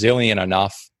you're resilient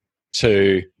enough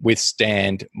to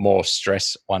withstand more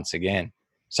stress once again.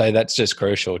 So that's just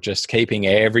crucial, just keeping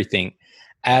everything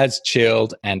as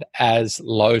chilled and as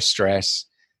low stress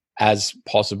as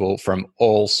possible from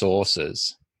all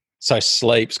sources. So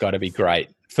sleep's got to be great.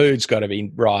 Food's got to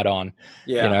be right on.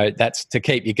 Yeah. That's to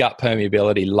keep your gut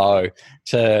permeability low,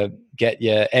 to get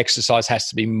your exercise has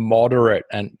to be moderate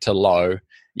and to low.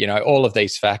 All of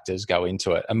these factors go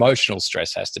into it. Emotional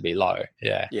stress has to be low.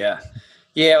 Yeah. Yeah.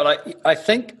 Yeah. Well, I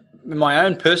think in my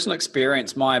own personal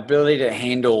experience, my ability to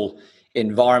handle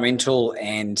environmental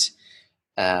and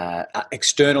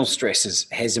external stresses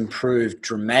has improved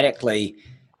dramatically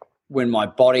when my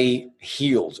body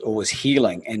healed or was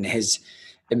healing, and has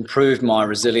improved my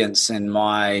resilience and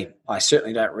I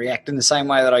certainly don't react in the same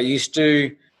way that I used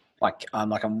to.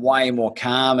 I'm way more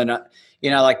calm. And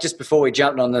just before we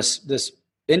jumped on this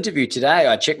interview today,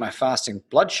 I checked my fasting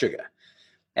blood sugar,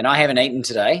 and I haven't eaten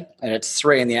today, and it's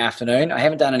 3 p.m. I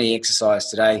haven't done any exercise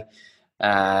today.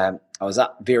 I was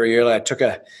up very early.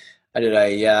 I did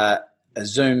a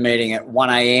Zoom meeting at 1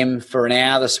 a.m. for an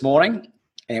hour this morning,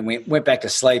 and went back to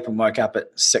sleep and woke up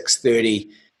at 6:30,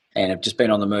 and have just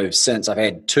been on the move since. I've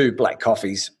had 2 black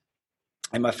coffees,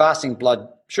 and my fasting blood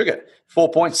sugar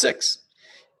 4.6,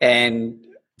 and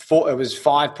it was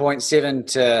 5.7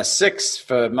 to 6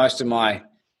 for most of my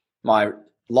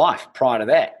life prior to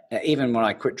that, even when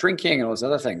I quit drinking and all those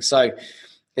other things. So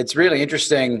it's really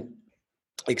interesting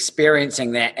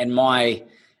experiencing that, and my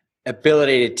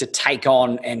ability to take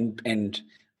on and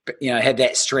had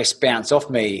that stress bounce off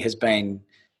me has been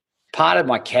part of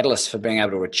my catalyst for being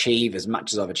able to achieve as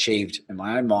much as I've achieved in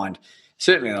my own mind,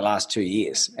 certainly in the last 2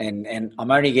 years. And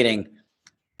I'm only getting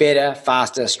better,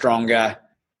 faster, stronger,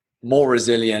 more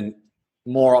resilient,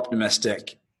 more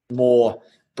optimistic, more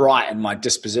bright in my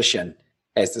disposition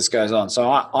as this goes on.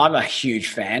 So I'm a huge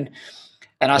fan.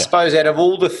 And I suppose out of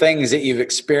all the things that you've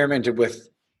experimented with,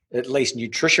 at least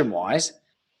nutrition-wise,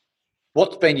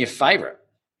 what's been your favorite?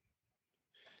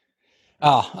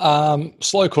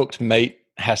 Slow-cooked meat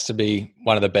has to be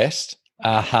one of the best.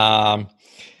 When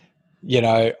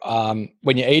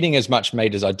you're eating as much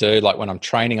meat as I do, like when I'm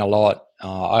training a lot,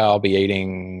 I'll be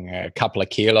eating a couple of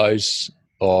kilos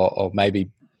or maybe,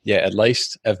 at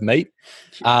least of meat.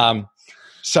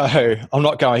 So I'm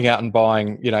not going out and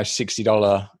buying,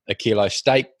 $60 a kilo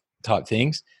steak type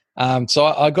things. So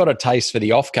I got a taste for the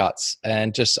offcuts,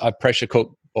 and I pressure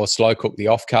cook or slow cook the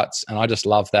offcuts, and I just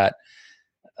love that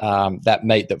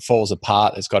meat that falls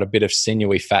apart. It's got a bit of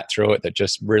sinewy fat through it that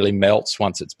just really melts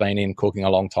once it's been in cooking a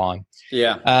long time.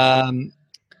 Yeah.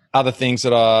 Other things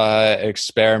that I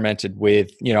experimented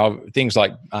with, things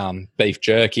like beef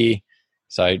jerky,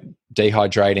 so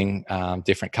dehydrating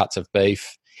different cuts of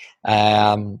beef.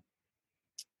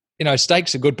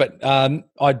 Steaks are good, but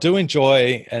I do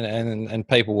enjoy, and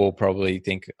people will probably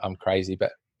think I'm crazy,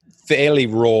 but fairly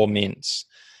raw mince.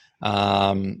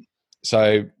 But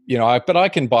I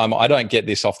can buy them. I don't get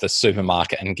this off the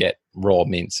supermarket and get raw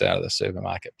mince out of the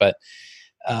supermarket. But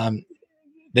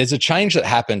there's a change that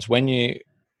happens when you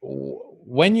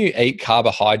eat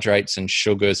carbohydrates and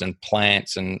sugars and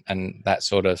plants and that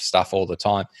sort of stuff all the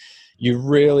time. You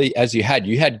really, as you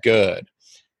had GERD.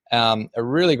 A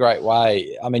really great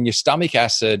way. I mean, your stomach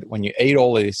acid, when you eat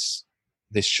all this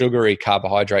sugary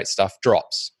carbohydrate stuff,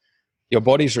 drops. Your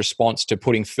body's response to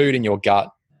putting food in your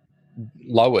gut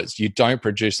lowers. You don't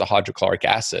produce the hydrochloric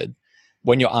acid.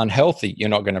 When you're unhealthy, you're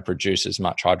not going to produce as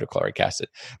much hydrochloric acid.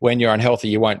 When you're unhealthy,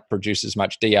 you won't produce as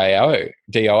much DAO,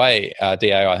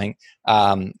 I think,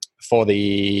 for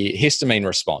the histamine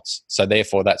response. So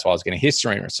therefore, that's why I was getting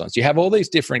histamine response. You have all these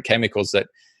different chemicals that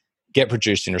get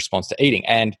produced in response to eating.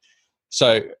 And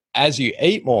so as you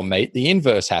eat more meat, the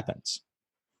inverse happens.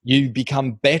 You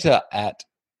become better at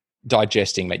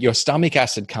digesting meat. Your stomach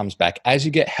acid comes back. As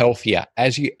you get healthier,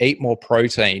 as you eat more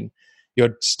protein,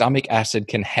 your stomach acid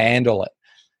can handle it.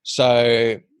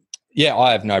 So,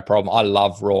 I have no problem. I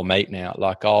love raw meat now.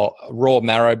 Like raw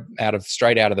marrow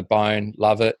straight out of the bone.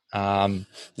 Love it. And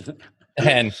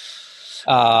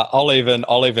I'll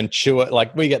even chew it.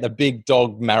 Like we get the big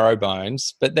dog marrow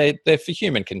bones, but they're for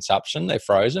human consumption. They're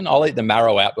frozen. I'll eat the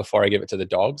marrow out before I give it to the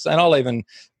dogs, and I'll even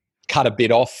cut a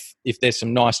bit off if there's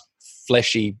some nice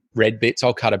fleshy red bits.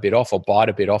 I'll cut a bit off or bite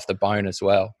a bit off the bone as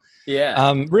well.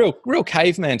 Yeah. Real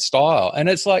caveman style. And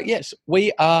it's like, yes,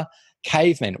 we are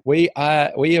cavemen. We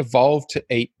evolved to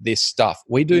eat this stuff.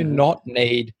 We do not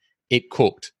need it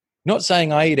cooked. Not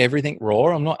saying I eat everything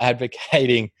raw. I'm not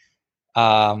advocating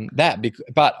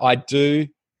but I do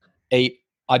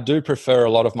prefer a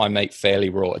lot of my meat fairly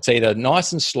raw. It's either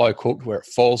nice and slow cooked where it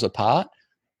falls apart,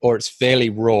 or it's fairly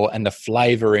raw and the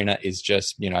flavor in it is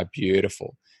just,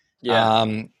 beautiful. Yeah.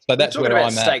 So that's where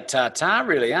I'm at. Steak tartare,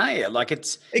 really, aren't you? Like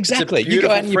it's exactly. It's a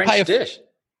beautiful French dish.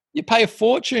 You pay a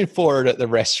fortune for it at the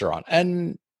restaurant,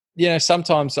 and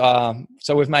sometimes.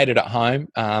 So we've made it at home.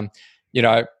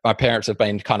 My parents have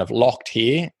been kind of locked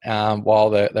here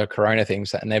while the corona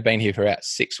things, and they've been here for about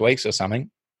 6 weeks or something.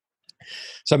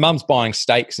 So mum's buying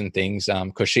steaks and things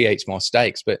because she eats more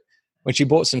steaks. But when she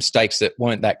bought some steaks that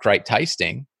weren't that great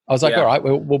tasting, I was like, all right,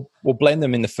 we'll blend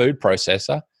them in the food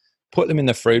processor, put them in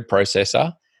the food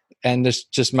processor, and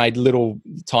just made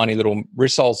tiny little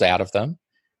rissoles out of them.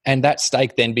 And that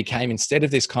steak then became, instead of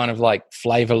this kind of like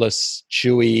flavorless,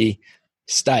 chewy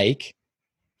steak,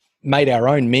 made our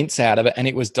own mince out of it, and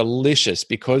it was delicious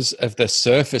because of the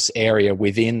surface area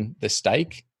within the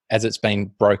steak as it's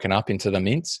been broken up into the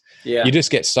mince. Yeah. You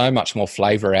just get so much more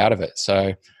flavor out of it.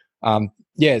 So,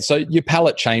 so your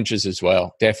palate changes as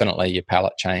well. Definitely your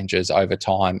palate changes over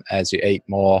time as you eat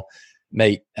more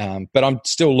meat. But I'm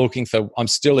still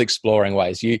exploring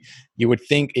ways. You would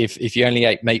think if you only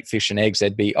ate meat, fish and eggs,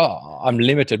 there'd be, I'm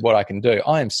limited what I can do.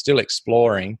 I am still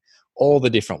exploring all the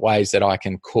different ways that I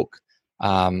can cook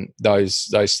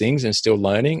those things, and still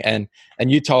learning. And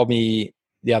you told me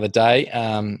the other day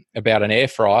about an air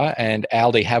fryer, and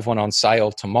Aldi have one on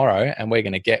sale tomorrow, and we're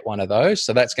going to get one of those.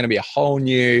 So that's going to be a whole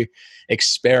new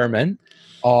experiment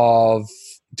of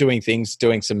doing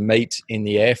some meat in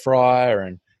the air fryer,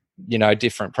 and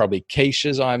different probably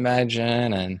quiches, I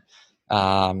imagine,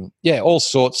 and all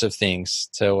sorts of things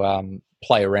to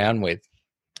play around with.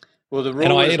 Well, the rule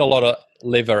and I is, eat a lot of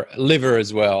liver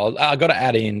as well. I got to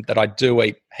add in that I do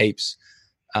eat heaps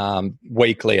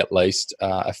weekly, at least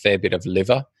a fair bit of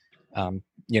liver.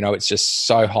 It's just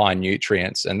so high in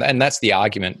nutrients, and that's the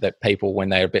argument that people, when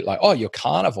they're a bit like, oh, you're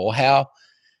carnivore, how?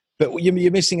 But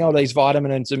you're missing all these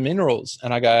vitamins and minerals.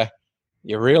 And I go,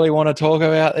 you really want to talk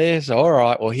about this? All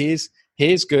right, well, here's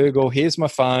Google, here's my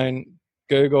phone,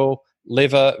 Google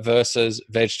liver versus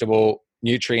vegetable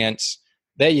nutrients.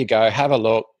 There you go, have a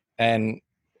look. And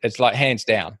it's like hands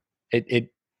down, it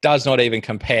does not even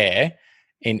compare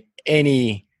in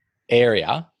any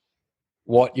area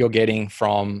what you're getting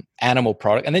from animal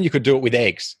product. And then you could do it with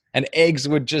eggs, and eggs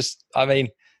would just,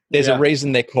 there's a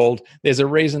reason they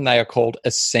are called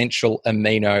essential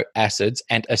amino acids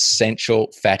and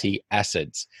essential fatty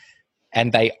acids.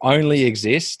 And they only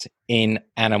exist in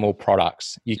animal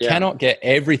products. You cannot get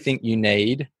everything you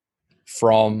need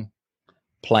from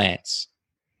plants.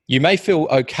 You may feel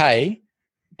okay,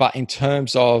 but in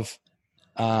terms of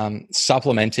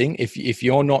supplementing, if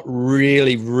you're not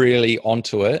really, really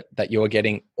onto it, that you're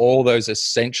getting all those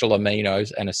essential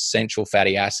aminos and essential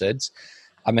fatty acids,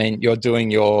 you're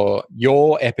doing your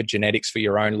epigenetics for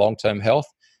your own long-term health.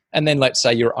 And then let's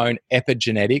say your own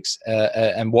epigenetics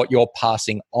and what you're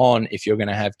passing on if you're going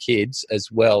to have kids as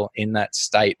well in that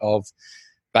state of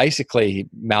basically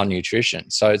malnutrition.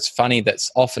 So it's funny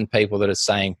that's often people that are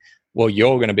saying, well,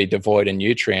 you're going to be devoid of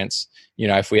nutrients.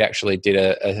 If we actually did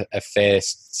a fair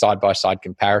side-by-side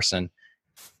comparison,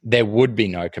 there would be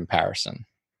no comparison.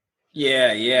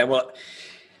 Yeah. Well,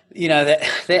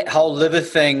 that whole liver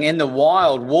thing in the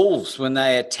wild, wolves, when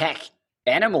they attack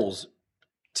animals,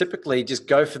 typically just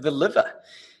go for the liver.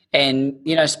 And,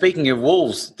 speaking of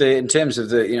wolves, in terms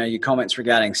of your comments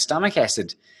regarding stomach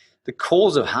acid, the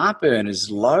cause of heartburn is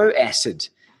low acid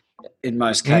in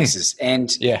most cases.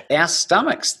 And our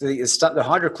stomachs, the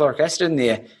hydrochloric acid in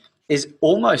there is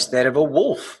almost that of a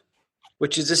wolf,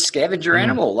 which is a scavenger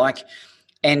animal.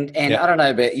 And I don't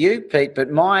know about you, Pete, but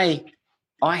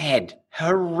I had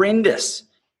horrendous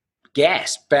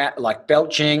gas, like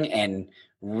belching and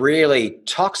really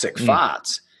toxic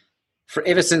farts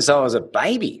ever since I was a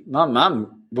baby. My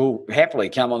mum will happily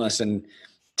come on this and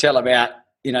tell about,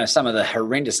 some of the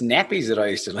horrendous nappies that I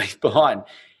used to leave behind.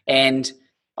 And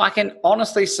I can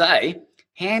honestly say,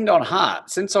 hand on heart,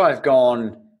 since I've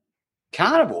gone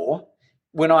carnivore,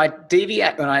 when I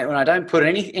deviate, when I don't put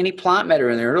any plant matter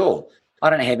in there at all,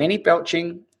 I don't have any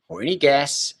belching or any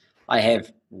gas. I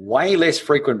have way less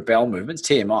frequent bowel movements,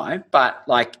 TMI, but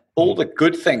like all the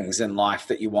good things in life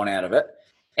that you want out of it.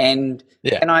 And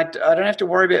I don't have to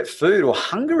worry about food or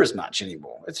hunger as much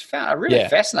anymore. It's really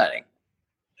fascinating.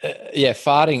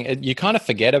 Farting, you kind of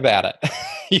forget about it.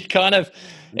 You kind of,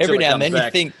 every now and then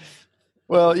you think,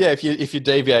 well, if you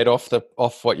deviate off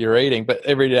what you're eating, but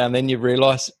every now and then you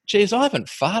realize, geez, I haven't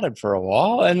farted for a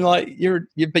while. And like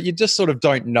but you just sort of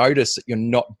don't notice that you're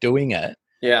not doing it.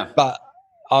 Yeah. But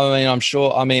I'm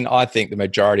sure, I think the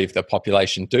majority of the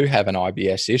population do have an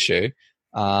IBS issue.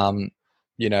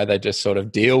 They just sort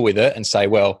of deal with it and say,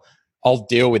 well, I'll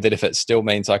deal with it if it still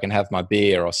means I can have my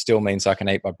beer or still means I can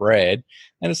eat my bread.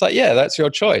 And it's like, yeah, that's your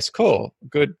choice. Cool.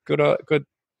 Good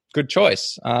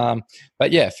choice.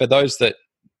 But for those that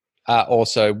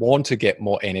also want to get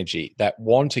more energy, that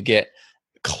want to get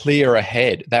clear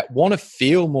ahead, that want to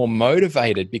feel more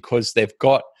motivated because they've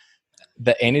got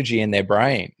the energy in their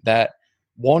brain, that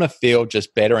want to feel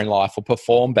just better in life or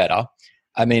perform better.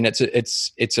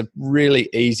 It's a really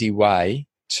easy way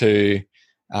to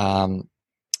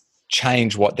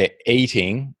change what they're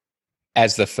eating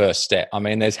as the first step.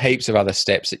 There's heaps of other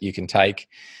steps that you can take.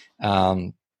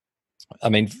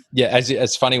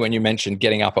 It's funny when you mentioned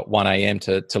getting up at 1 a.m.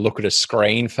 to look at a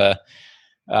screen for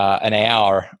an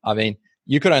hour.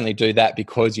 You could only do that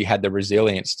because you had the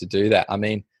resilience to do that.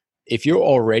 If you're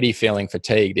already feeling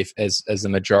fatigued, as the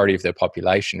majority of the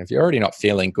population, if you're already not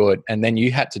feeling good, and then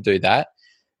you had to do that,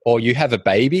 or you have a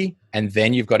baby and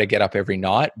then you've got to get up every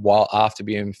night while after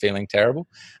being feeling terrible.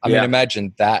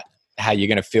 Imagine that, how you're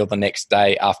going to feel the next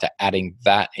day after adding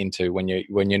that into when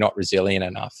you're not resilient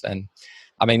enough. And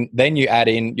then you add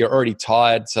in, you're already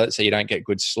tired, so you don't get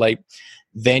good sleep.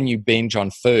 Then you binge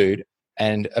on food,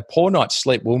 and a poor night's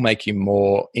sleep will make you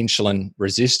more insulin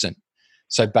resistant.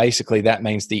 So basically that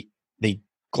means the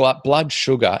blood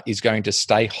sugar is going to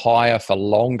stay higher for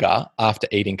longer after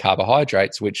eating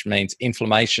carbohydrates, which means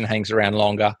inflammation hangs around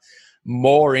longer,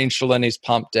 more insulin is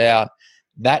pumped out.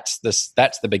 That's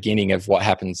the beginning of what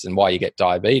happens and why you get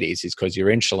diabetes, is because your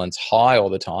insulin's high all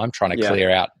the time, trying to clear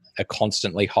out a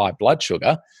constantly high blood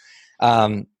sugar.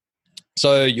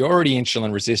 So you're already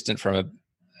insulin resistant from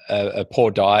a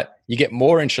poor diet. You get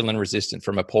more insulin resistant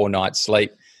from a poor night's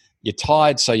sleep. You're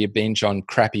tired, so you binge on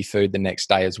crappy food the next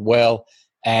day as well.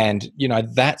 And,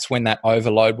 that's when that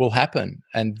overload will happen.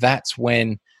 And that's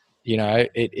when,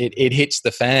 it hits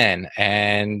the fan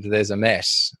and there's a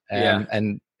mess.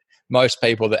 And most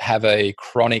people that have a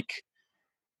chronic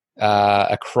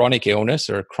illness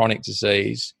or a chronic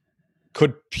disease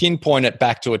could pinpoint it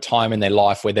back to a time in their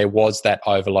life where there was that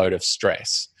overload of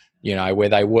stress, where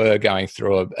they were going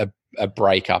through a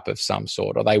breakup of some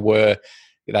sort, or they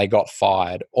got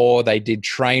fired, or they did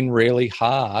train really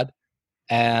hard,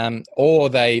 or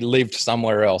they lived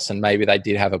somewhere else and maybe they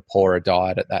did have a poorer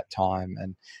diet at that time.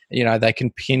 And, they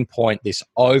can pinpoint this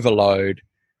overload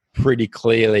pretty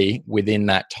clearly within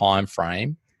that time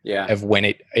frame of when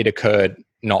it occurred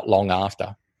not long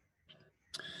after.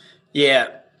 Yeah.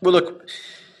 Well, look,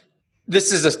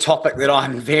 this is a topic that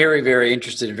I'm very, very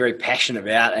interested and very passionate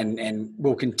about and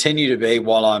will continue to be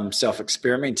while I'm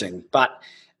self-experimenting. But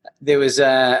there was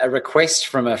a request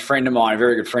from a friend of mine, a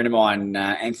very good friend of mine,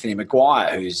 Anthony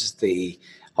Maguire, who's the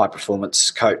high-performance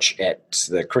coach at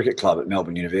the cricket club at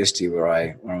Melbourne University where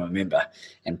I'm a member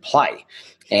and play.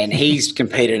 And he's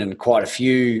competed in quite a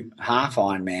few half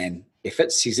Ironman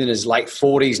efforts. He's in his late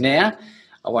 40s now.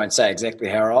 I won't say exactly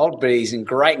how old, but he's in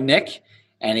great nick.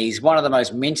 And he's one of the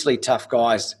most mentally tough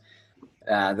guys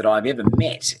that I've ever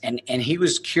met. And he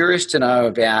was curious to know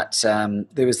about,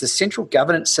 there was the central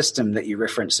governance system that you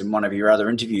referenced in one of your other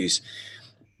interviews.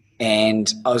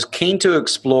 And I was keen to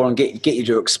explore and get you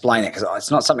to explain it, because it's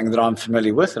not something that I'm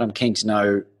familiar with, and I'm keen to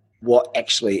know what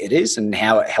actually it is and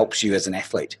how it helps you as an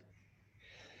athlete.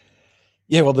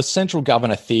 Yeah, well, the central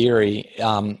governor theory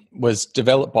was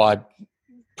developed by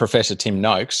Professor Tim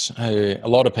Noakes, who a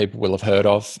lot of people will have heard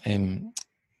of. And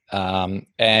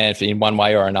in one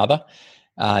way or another,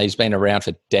 he's been around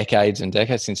for decades and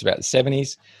decades, since about the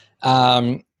 70s.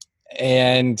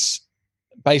 And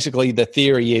basically the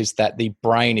theory is that the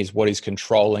brain is what is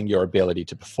controlling your ability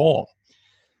to perform.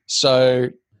 So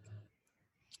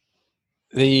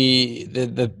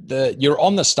you're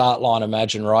on the start line,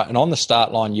 imagine, right? And on the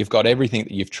start line, you've got everything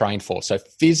that you've trained for. So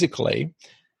physically,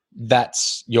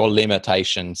 that's your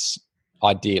limitations,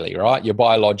 ideally, right? Your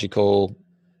biological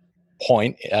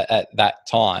point at that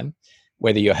time,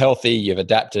 whether you're healthy, you've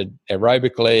adapted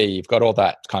aerobically, you've got all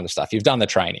that kind of stuff. You've done the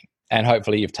training, and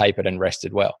hopefully you've tapered and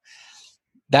rested well.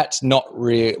 That's not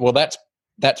real. Well, that's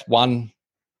one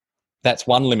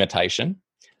limitation.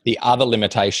 The other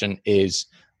limitation is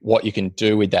what you can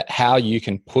do with that, how you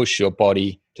can push your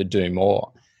body to do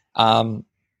more. And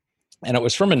it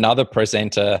was from another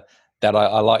presenter that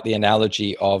I like the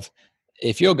analogy of,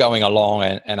 if you're going along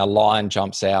and a lion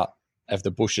jumps out of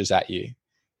the bushes at you,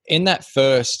 in that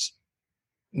first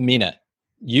minute,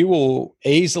 you will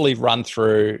easily run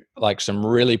through like some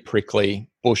really prickly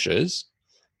bushes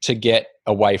to get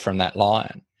away from that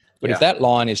lion. But if that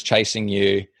lion is chasing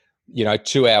you,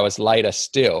 2 hours later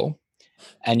still,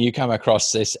 and you come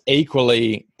across this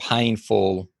equally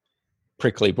painful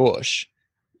prickly bush,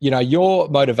 your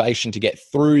motivation to get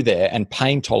through there and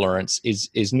pain tolerance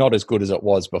is not as good as it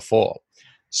was before.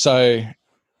 So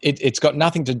it's got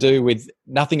nothing to do with,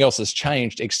 nothing else has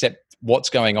changed except what's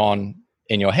going on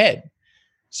in your head.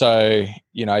 So,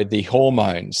 the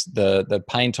hormones, the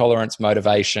pain tolerance,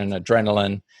 motivation,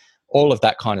 adrenaline, all of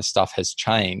that kind of stuff has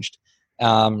changed.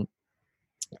 And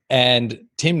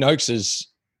Tim Noakes's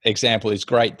example is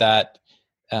great, that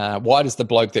why does the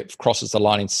bloke that crosses the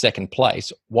line in second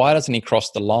place, why doesn't he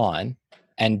cross the line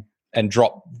and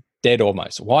drop dead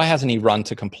almost? Why hasn't he run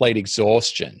to complete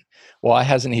exhaustion? Why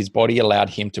hasn't his body allowed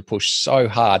him to push so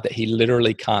hard that he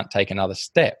literally can't take another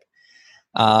step?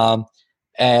 So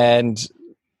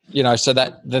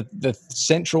that the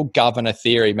central governor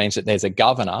theory means that there's a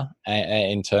governor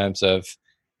in terms of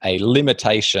a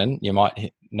limitation. You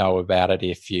might know about it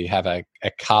if you have a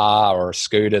car or a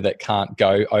scooter that can't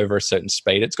go over a certain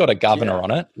speed. It's got a governor on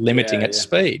it, limiting its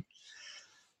speed.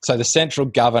 So the central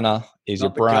governor is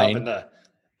not your brain.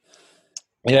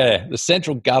 The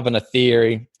central governor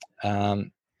theory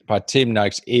by Tim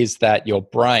Noakes is that your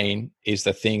brain is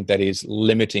the thing that is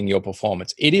limiting your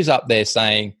performance. It is up there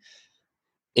saying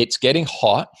it's getting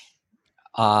hot.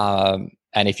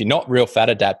 And if you're not real fat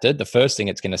adapted, the first thing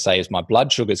it's going to say is my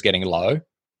blood sugar is getting low.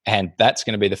 And that's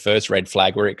going to be the first red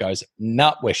flag where it goes,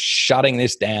 no, we're shutting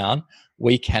this down.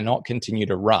 We cannot continue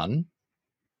to run.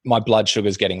 My blood sugar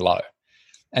is getting low.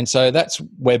 And so that's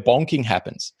where bonking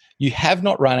happens. You have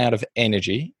not run out of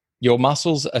energy. Your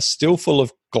muscles are still full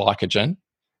of glycogen,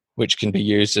 which can be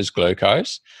used as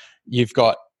glucose. You've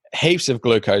got heaps of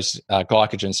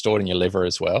glycogen stored in your liver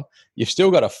as well. You've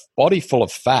still got a body full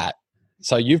of fat.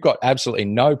 So you've got absolutely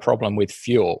no problem with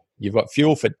fuel. You've got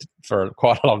fuel for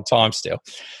quite a long time still.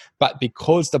 But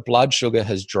because the blood sugar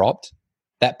has dropped,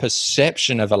 that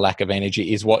perception of a lack of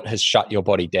energy is what has shut your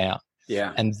body down.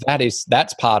 Yeah. And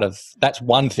that's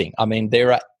one thing. I mean,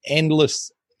 there are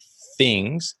endless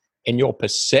things in your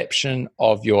perception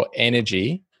of your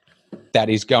energy that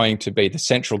is going to be the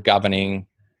central governing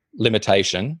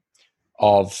limitation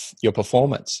of your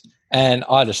performance. And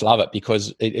I just love it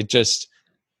because it just,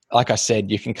 like I said,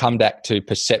 you can come back to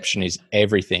perception is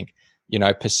everything,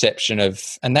 perception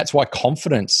of, and that's why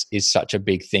confidence is such a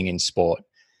big thing in sport,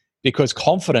 because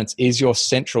confidence is your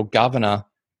central governor.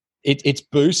 It's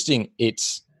boosting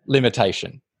its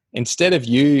limitation. Instead of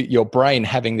your brain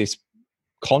having this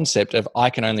concept of I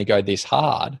can only go this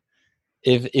hard,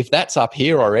 if that's up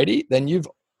here already, then you've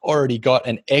already got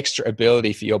an extra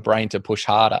ability for your brain to push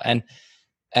harder.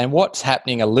 And what's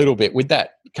happening a little bit with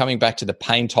that, coming back to the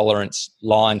pain tolerance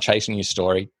line chasing your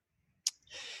story,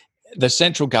 the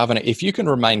central governor, if you can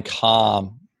remain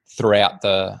calm throughout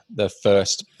the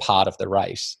first part of the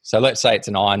race. So let's say it's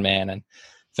an Ironman, and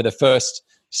for the first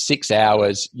 6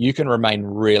 hours, you can remain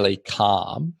really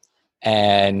calm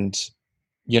and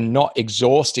you're not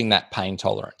exhausting that pain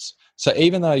tolerance. So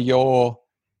even though your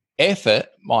effort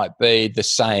might be the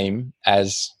same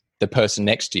as the person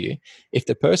next to you, if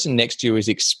the person next to you is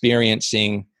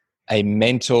experiencing a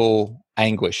mental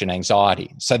anguish and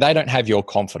anxiety, so they don't have your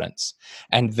confidence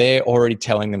and they're already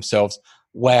telling themselves,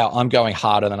 wow, I'm going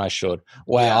harder than I should.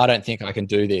 Wow, I don't think I can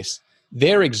do this.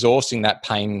 They're exhausting that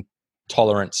pain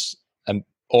tolerance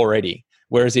already.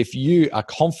 Whereas if you are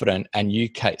confident and you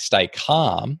stay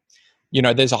calm,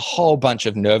 there's a whole bunch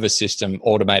of nervous system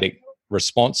automatic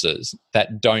responses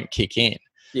that don't kick in.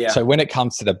 Yeah. So when it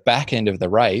comes to the back end of the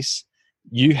race,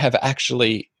 you have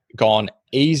actually gone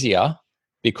easier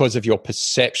because of your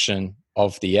perception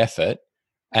of the effort,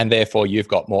 and therefore you've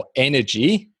got more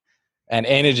energy, and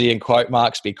energy in quote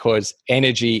marks, because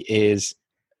energy is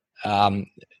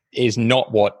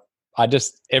not what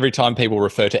every time people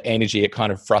refer to energy, it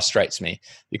kind of frustrates me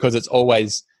because it's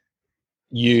always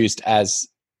used as,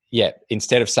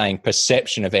 instead of saying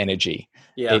perception of energy,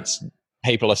 it's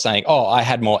people are saying, oh, I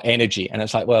had more energy. And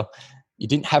it's like, well, you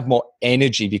didn't have more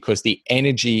energy because the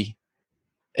energy,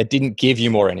 it didn't give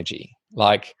you more energy.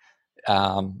 Like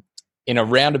in a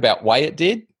roundabout way it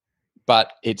did,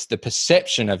 but it's the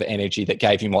perception of energy that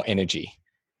gave you more energy.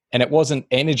 And it wasn't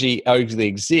energy only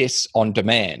exists on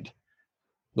demand.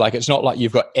 Like it's not like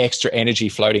you've got extra energy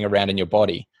floating around in your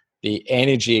body. The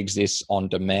energy exists on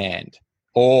demand,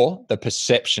 or the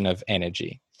perception of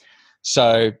energy.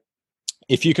 So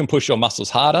if you can push your muscles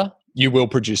harder, you will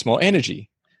produce more energy.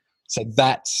 So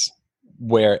that's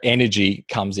where energy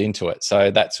comes into it.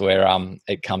 So that's where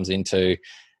it comes into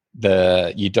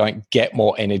you don't get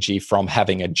more energy from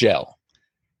having a gel.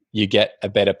 You get a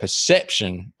better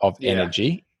perception of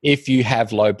energy. If you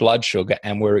have low blood sugar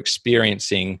and we're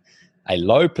experiencing a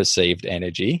low perceived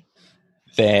energy,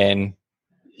 then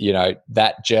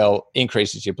that gel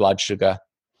increases your blood sugar.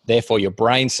 Therefore, your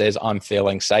brain says, I'm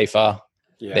feeling safer.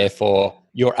 Yeah. Therefore,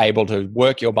 you're able to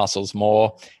work your muscles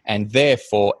more, and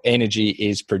therefore energy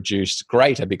is produced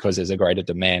greater because there's a greater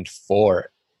demand for it.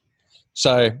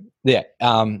 So, the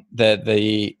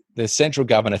central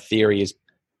governor theory is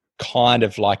kind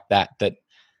of like that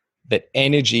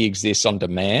energy exists on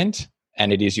demand,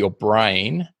 and it is your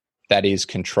brain that is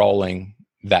controlling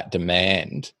that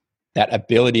demand, that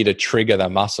ability to trigger the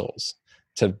muscles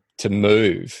to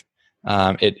move.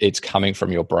 It's coming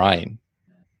from your brain.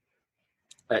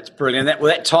 That's brilliant.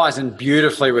 That ties in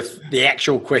beautifully with the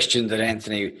actual question that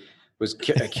Anthony was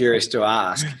curious to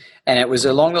ask. And it was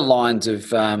along the lines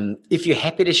of, if you're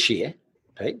happy to share,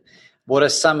 Pete, what are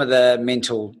some of the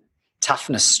mental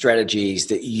toughness strategies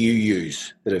that you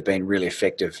use that have been really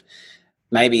effective,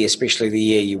 maybe especially the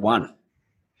year you won?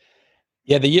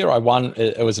 Yeah, the year I won,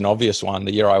 it was an obvious one.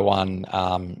 The year I won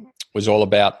was all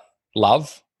about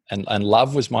love, and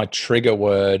love was my trigger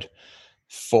word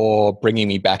for bringing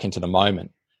me back into the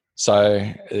moment.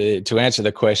 So to answer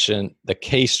the question, the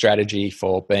key strategy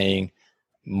for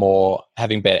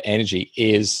having better energy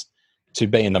is to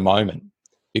be in the moment,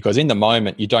 because in the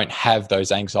moment you don't have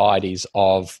those anxieties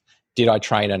of, did I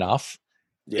train enough?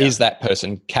 Yeah. Is that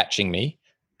person catching me?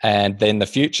 And then the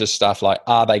future stuff like,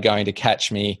 are they going to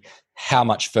catch me? How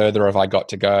much further have I got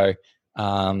to go?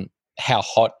 How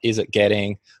hot is it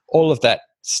getting? All of that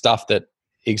stuff that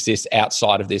exists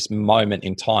outside of this moment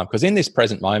in time. Because in this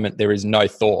present moment, there is no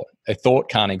thought. A thought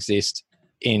can't exist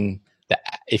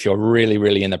if you're really,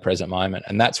 really in the present moment.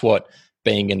 And that's what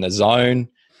being in the zone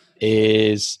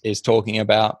is talking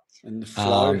about. And the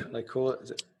flow, they call it.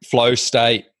 Is it? Flow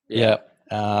state. Yeah.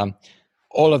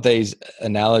 all of these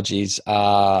analogies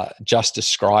are just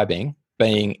describing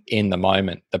being in the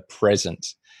moment, the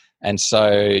present. And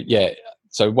so,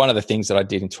 so one of the things that I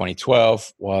did in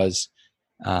 2012 was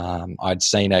I'd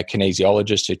seen a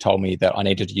kinesiologist who told me that I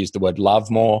needed to use the word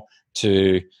love more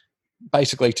to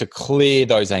basically to clear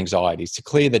those anxieties, to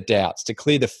clear the doubts, to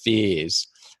clear the fears,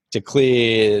 to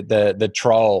clear the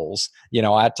trolls.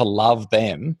 I had to love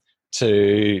them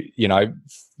to,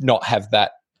 not have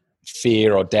that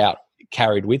fear or doubt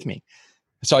carried with me.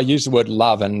 So I use the word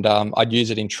love, and I'd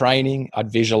use it in training.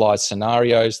 I'd visualize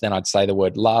scenarios, then I'd say the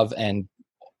word love, and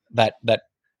that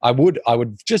I would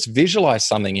just visualize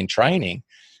something in training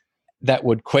that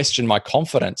would question my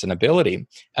confidence and ability,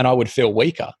 and I would feel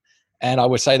weaker. And I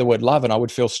would say the word love, and I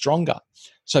would feel stronger.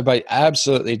 So by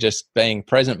absolutely just being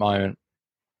present moment,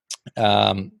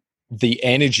 the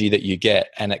energy that you get,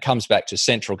 and it comes back to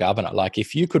central governor. Like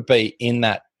if you could be in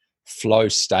that flow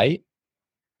state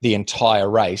the entire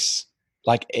race,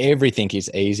 like everything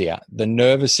is easier. The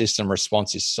nervous system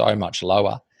response is so much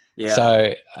lower. Yeah.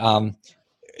 So,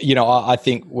 I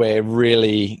think we're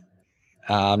really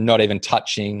not even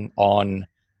touching on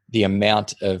the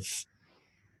amount of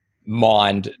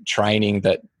mind training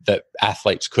that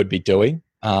athletes could be doing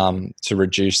to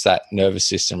reduce that nervous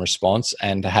system response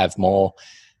and to have more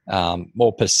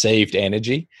perceived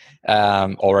energy,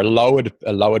 or a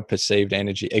lowered perceived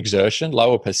energy exertion,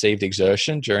 lower perceived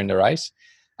exertion during the race.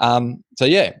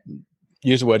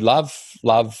 Use the word love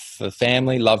for the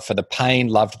family, love for the pain,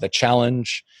 love for the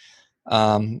challenge.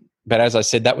 But as I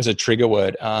said, that was a trigger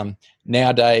word.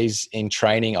 Nowadays in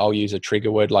training, I'll use a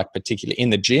trigger word, like particularly in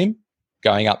the gym,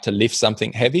 going up to lift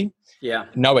something heavy. Yeah.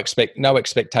 No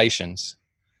expectations.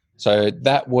 So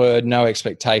that word, no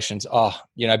expectations.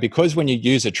 Because when you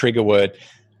use a trigger word,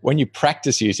 when you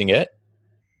practice using it,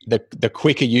 the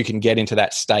quicker you can get into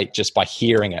that state just by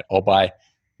hearing it or by,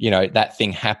 that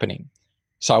thing happening.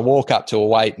 So I walk up to a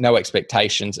weight, no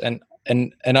expectations. And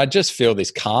I just feel this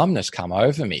calmness come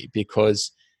over me,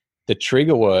 because the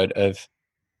trigger word of,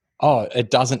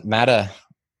 it doesn't matter.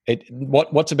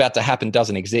 What's about to happen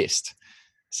doesn't exist.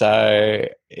 So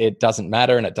it doesn't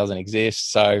matter and it doesn't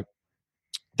exist. So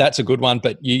that's a good one,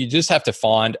 but you just have to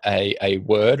find a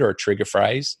word or a trigger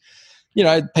phrase.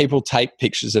 People take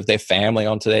pictures of their family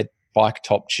onto their bike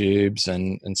top tubes,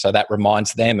 and so that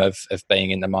reminds them of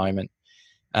being in the moment.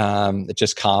 It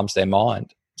just calms their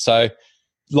mind. So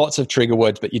lots of trigger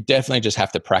words, but you definitely just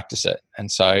have to practice it.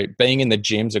 And so being in the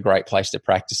gym's a great place to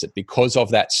practice it because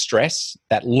of that stress,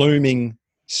 that looming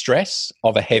stress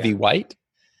of a heavy weight.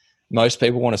 Most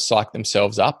people want to psych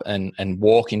themselves up and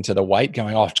walk into the weight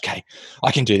going, okay,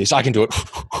 I can do this. I can do it.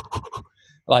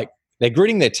 Like they're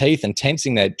gritting their teeth and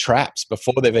tensing their traps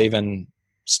before they've even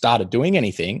started doing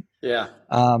anything. Yeah.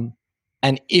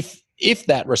 And if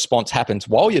that response happens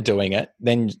while you're doing it,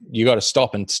 then you got to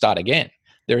stop and start again.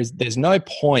 There's no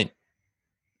point.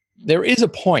 There is a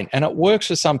point, and it works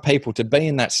for some people to be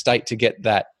in that state to get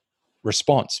that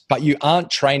response, but you aren't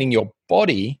training your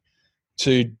body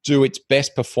to do its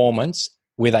best performance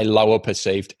with a lower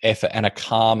perceived effort and a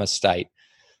calmer state.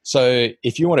 So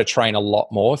if you want to train a lot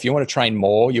more, if you want to train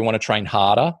more, you want to train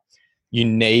harder, you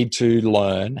need to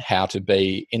learn how to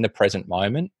be in the present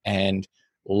moment and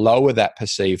lower that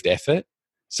perceived effort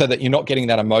so that you're not getting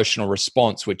that emotional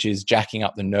response, which is jacking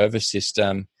up the nervous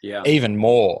system even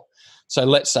more. So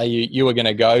let's say you were going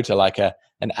to go to like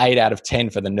an 8 out of 10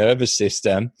 for the nervous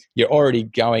system. You're already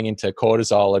going into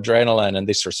cortisol, adrenaline, and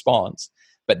this response.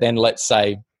 But then let's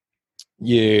say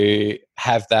you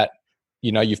have that,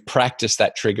 you've practiced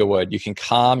that trigger word. You can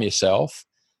calm yourself.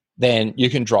 Then you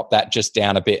can drop that just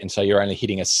down a bit. And so you're only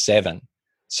hitting a 7.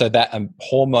 So that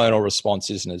hormonal response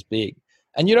isn't as big.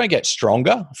 And you don't get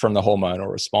stronger from the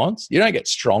hormonal response. You don't get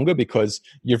stronger because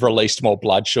you've released more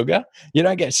blood sugar. You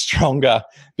don't get stronger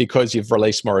because you've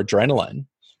released more adrenaline.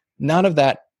 None of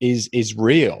that is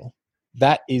real.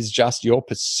 That is just your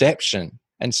perception.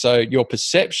 And so your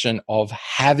perception of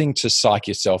having to psych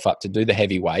yourself up to do the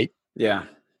heavy weight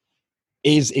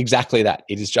is exactly that.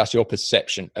 It is just your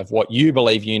perception of what you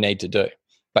believe you need to do.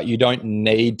 But you don't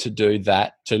need to do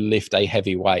that to lift a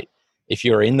heavy weight. If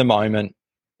you're in the moment,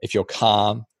 if you're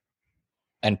calm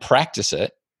and practice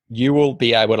it, you will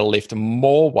be able to lift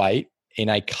more weight in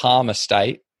a calmer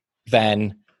state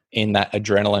than in that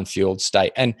adrenaline-fueled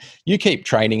state. And you keep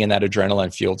training in that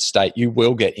adrenaline-fueled state, you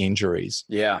will get injuries.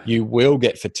 Yeah. You will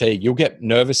get fatigue. You'll get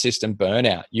nervous system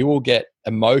burnout. You will get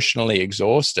emotionally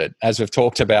exhausted. As we've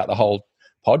talked about the whole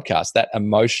podcast, that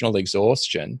emotional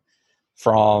exhaustion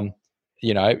from,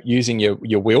 using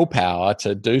your willpower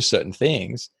to do certain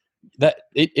things, that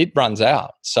it runs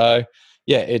out. So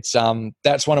yeah, it's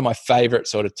that's one of my favorite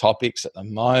sort of topics at the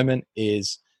moment,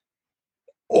 is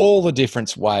all the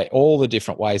different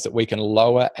ways that we can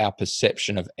lower our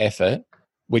perception of effort,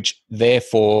 which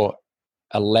therefore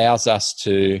allows us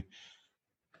to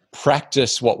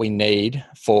practice what we need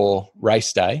for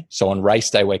race day. So on race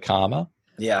day, we're calmer.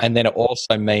 Yeah. And then it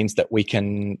also means that we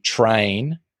can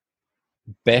train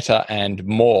better and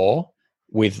more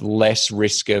with less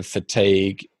risk of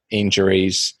fatigue,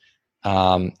 injuries,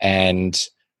 and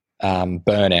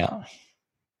burnout.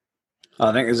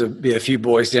 I think there's be a few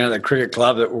boys down at the cricket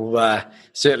club that will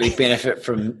certainly benefit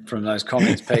from those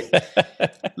comments, Pete.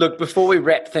 Look, before we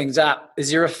wrap things up, is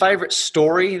there a favourite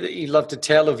story that you'd love to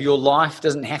tell of your life?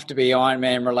 Doesn't have to be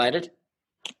Ironman related.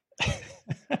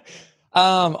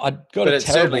 I've got but a it terrible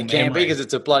certainly memory. can be, because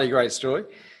it's a bloody great story.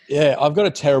 Yeah, I've got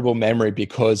a terrible memory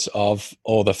because of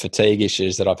all the fatigue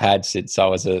issues that I've had since I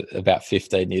was about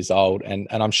 15 years old. And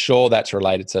I'm sure that's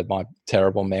related to my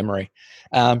terrible memory.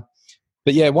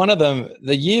 But yeah, one of them,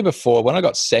 the year before when I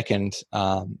got second,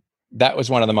 that was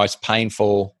one of the most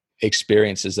painful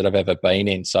experiences that I've ever been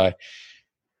in. So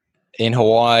in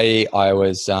Hawaii, I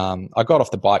got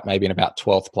off the bike maybe in about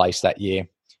 12th place that year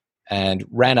and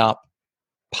ran up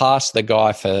past the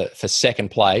guy for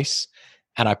second place.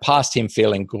 And I passed him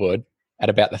feeling good at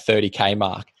about the 30K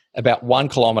mark. About 1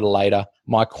 kilometer later,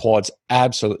 my quads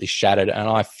absolutely shattered and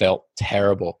I felt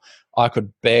terrible. I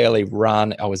could barely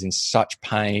run. I was in such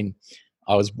pain.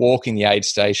 I was walking the aid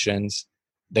stations.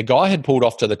 The guy had pulled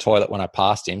off to the toilet when I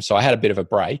passed him, so I had a bit of a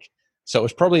break. So it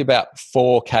was probably about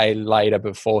 4K later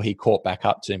before he caught back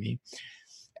up to me.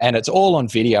 And it's all on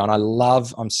video, and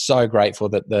I'm so grateful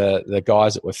that the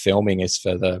guys that were filming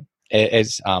NBC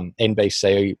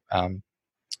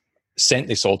sent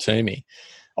this all to me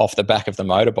off the back of the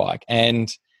motorbike.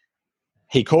 And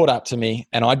he caught up to me,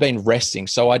 and I'd been resting.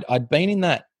 So I'd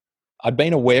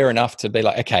been aware enough to be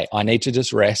like, okay, I need to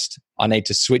just rest. I need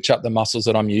to switch up the muscles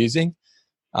that I'm using.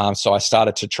 So I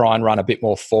started to try and run a bit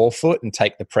more forefoot and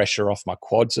take the pressure off my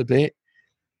quads a bit.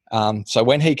 So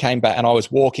when he came back, and I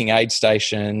was walking aid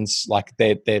stations, like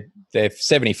they're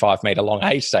 75 meter long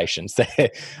aid stations.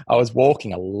 I was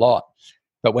walking a lot.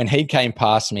 But when he came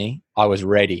past me, I was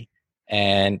ready.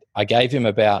 And I gave him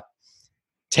about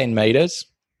 10 meters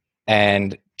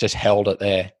and just held it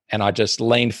there. And I just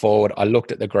leaned forward. I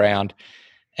looked at the ground,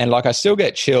 and I still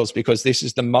get chills because this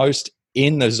is the most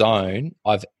in the zone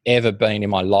I've ever been in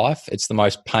my life. It's the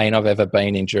most pain I've ever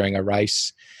been in during a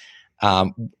race.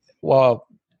 The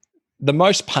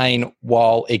most pain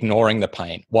while ignoring the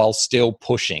pain, while still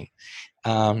pushing.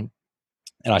 And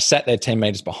I sat there 10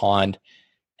 meters behind,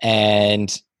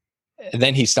 and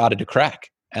then he started to crack.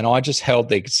 And I just held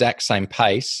the exact same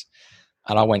pace,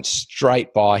 and I went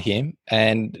straight by him.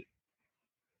 And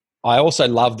I also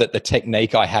loved that the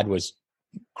technique I had was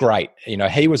great.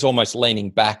 He was almost leaning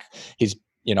back,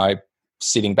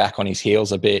 sitting back on his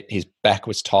heels a bit. His back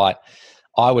was tight.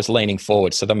 I was leaning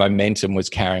forward, so the momentum was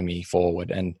carrying me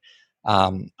forward, and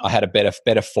I had a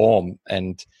better form.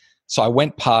 And so I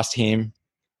went past him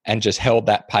and just held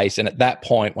that pace. And at that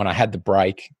point, when I had the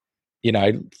break,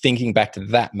 thinking back to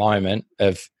that moment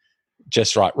of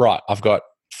just right, I've got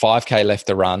 5K left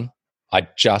to run. I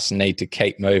just need to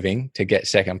keep moving to get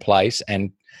second place.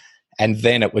 And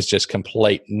then it was just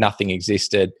complete, nothing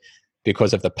existed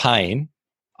because of the pain.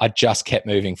 I just kept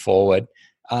moving forward.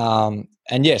 So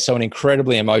an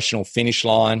incredibly emotional finish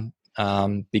line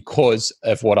because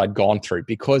of what I'd gone through,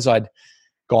 because I'd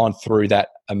gone through that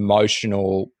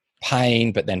emotional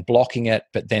pain, but then blocking it,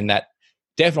 but then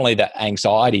definitely that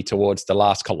anxiety towards the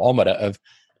last kilometer of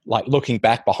looking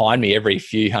back behind me every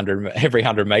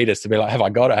 100 meters to be like, have I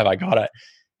got it?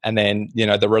 And then,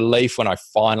 the relief when I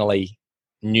finally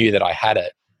knew that I had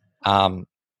it,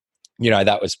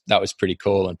 that was pretty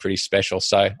cool and pretty special.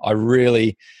 So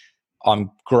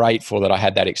I'm grateful that I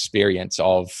had that experience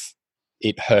of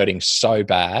it hurting so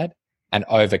bad and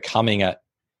overcoming it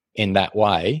in that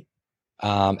way.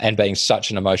 And being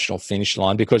such an emotional finish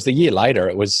line, because the year later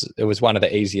it was one of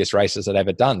the easiest races I'd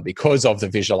ever done because of the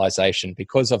visualization,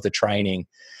 because of the training,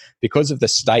 because of the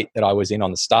state that I was in on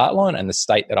the start line and the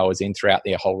state that I was in throughout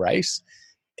the whole race.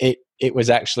 It was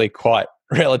actually quite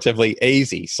relatively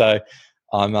easy. So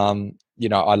I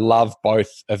love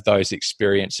both of those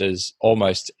experiences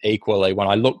almost equally when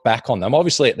I look back on them.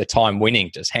 Obviously at the time winning,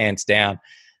 just hands down.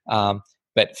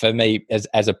 But for me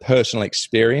as a personal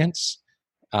experience,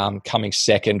 coming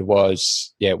second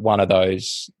was one of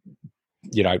those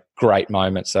great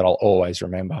moments that I'll always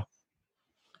remember.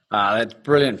 That's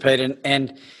brilliant, Pete.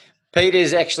 And Pete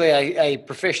is actually a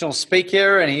professional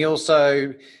speaker, and he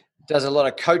also does a lot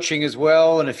of coaching as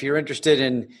well. And if you're interested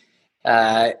in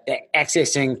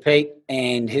accessing Pete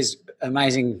and his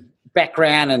amazing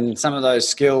background and some of those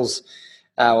skills.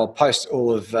 We'll post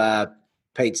all of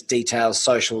Pete's details,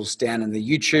 socials down in the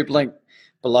YouTube link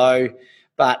below.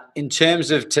 But in terms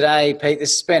of today, Pete,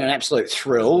 this has been an absolute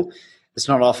thrill. It's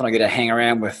not often I get to hang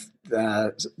around with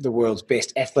the world's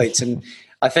best athletes. And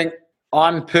I think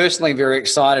I'm personally very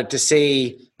excited to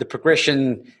see the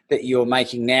progression that you're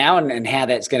making now and how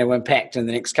that's going to impact in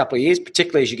the next couple of years,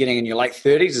 particularly as you're getting in your late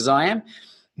 30s, as I am.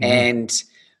 Mm-hmm. And,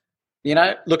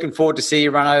 looking forward to see you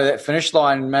run over that finish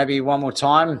line maybe one more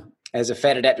time as a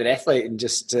fat adapted athlete and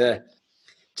just to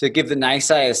give the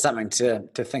naysayers something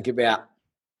to think about.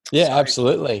 Yeah,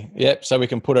 absolutely. Yep. So we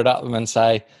can put it up and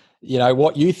say,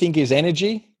 what you think is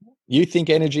energy, you think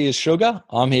energy is sugar.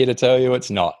 I'm here to tell you it's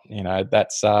not.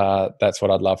 That's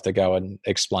what I'd love to go and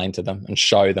explain to them and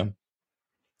show them.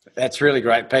 That's really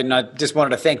great, Pete. And I just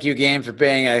wanted to thank you again for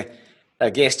being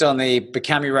a guest on the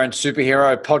Become Your Own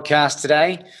Superhero podcast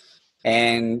today.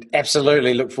 And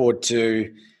absolutely look forward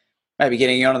to maybe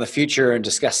getting you on in the future and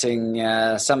discussing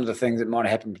some of the things that might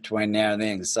happen between now and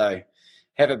then. So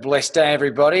have a blessed day,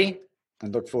 everybody,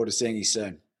 and look forward to seeing you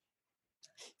soon.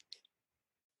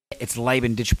 It's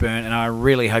Laban Ditchburn, and I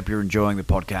really hope you're enjoying the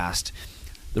podcast.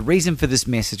 The reason for this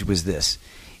message was this.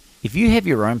 If you have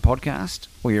your own podcast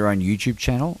or your own YouTube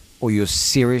channel, or you're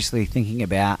seriously thinking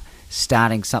about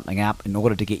starting something up in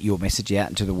order to get your message out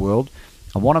into the world,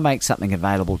 I want to make something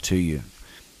available to you.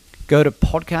 Go to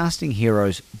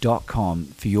podcastingheroes.com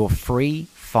for your free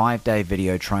 5-day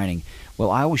video training. Well,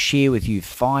 I will share with you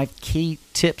 5 key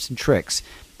tips and tricks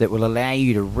that will allow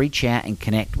you to reach out and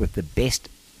connect with the best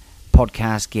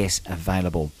podcast guests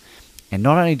available. And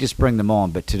not only just bring them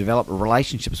on, but to develop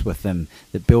relationships with them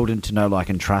that build into know, like,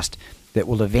 and trust that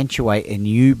will eventuate in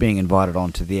you being invited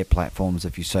onto their platforms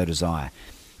if you so desire.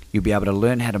 You'll be able to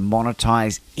learn how to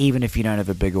monetize even if you don't have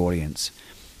a big audience.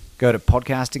 Go to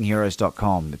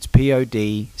podcastingheroes.com. It's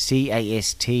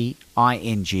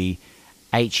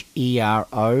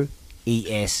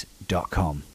podcastingheroes.com.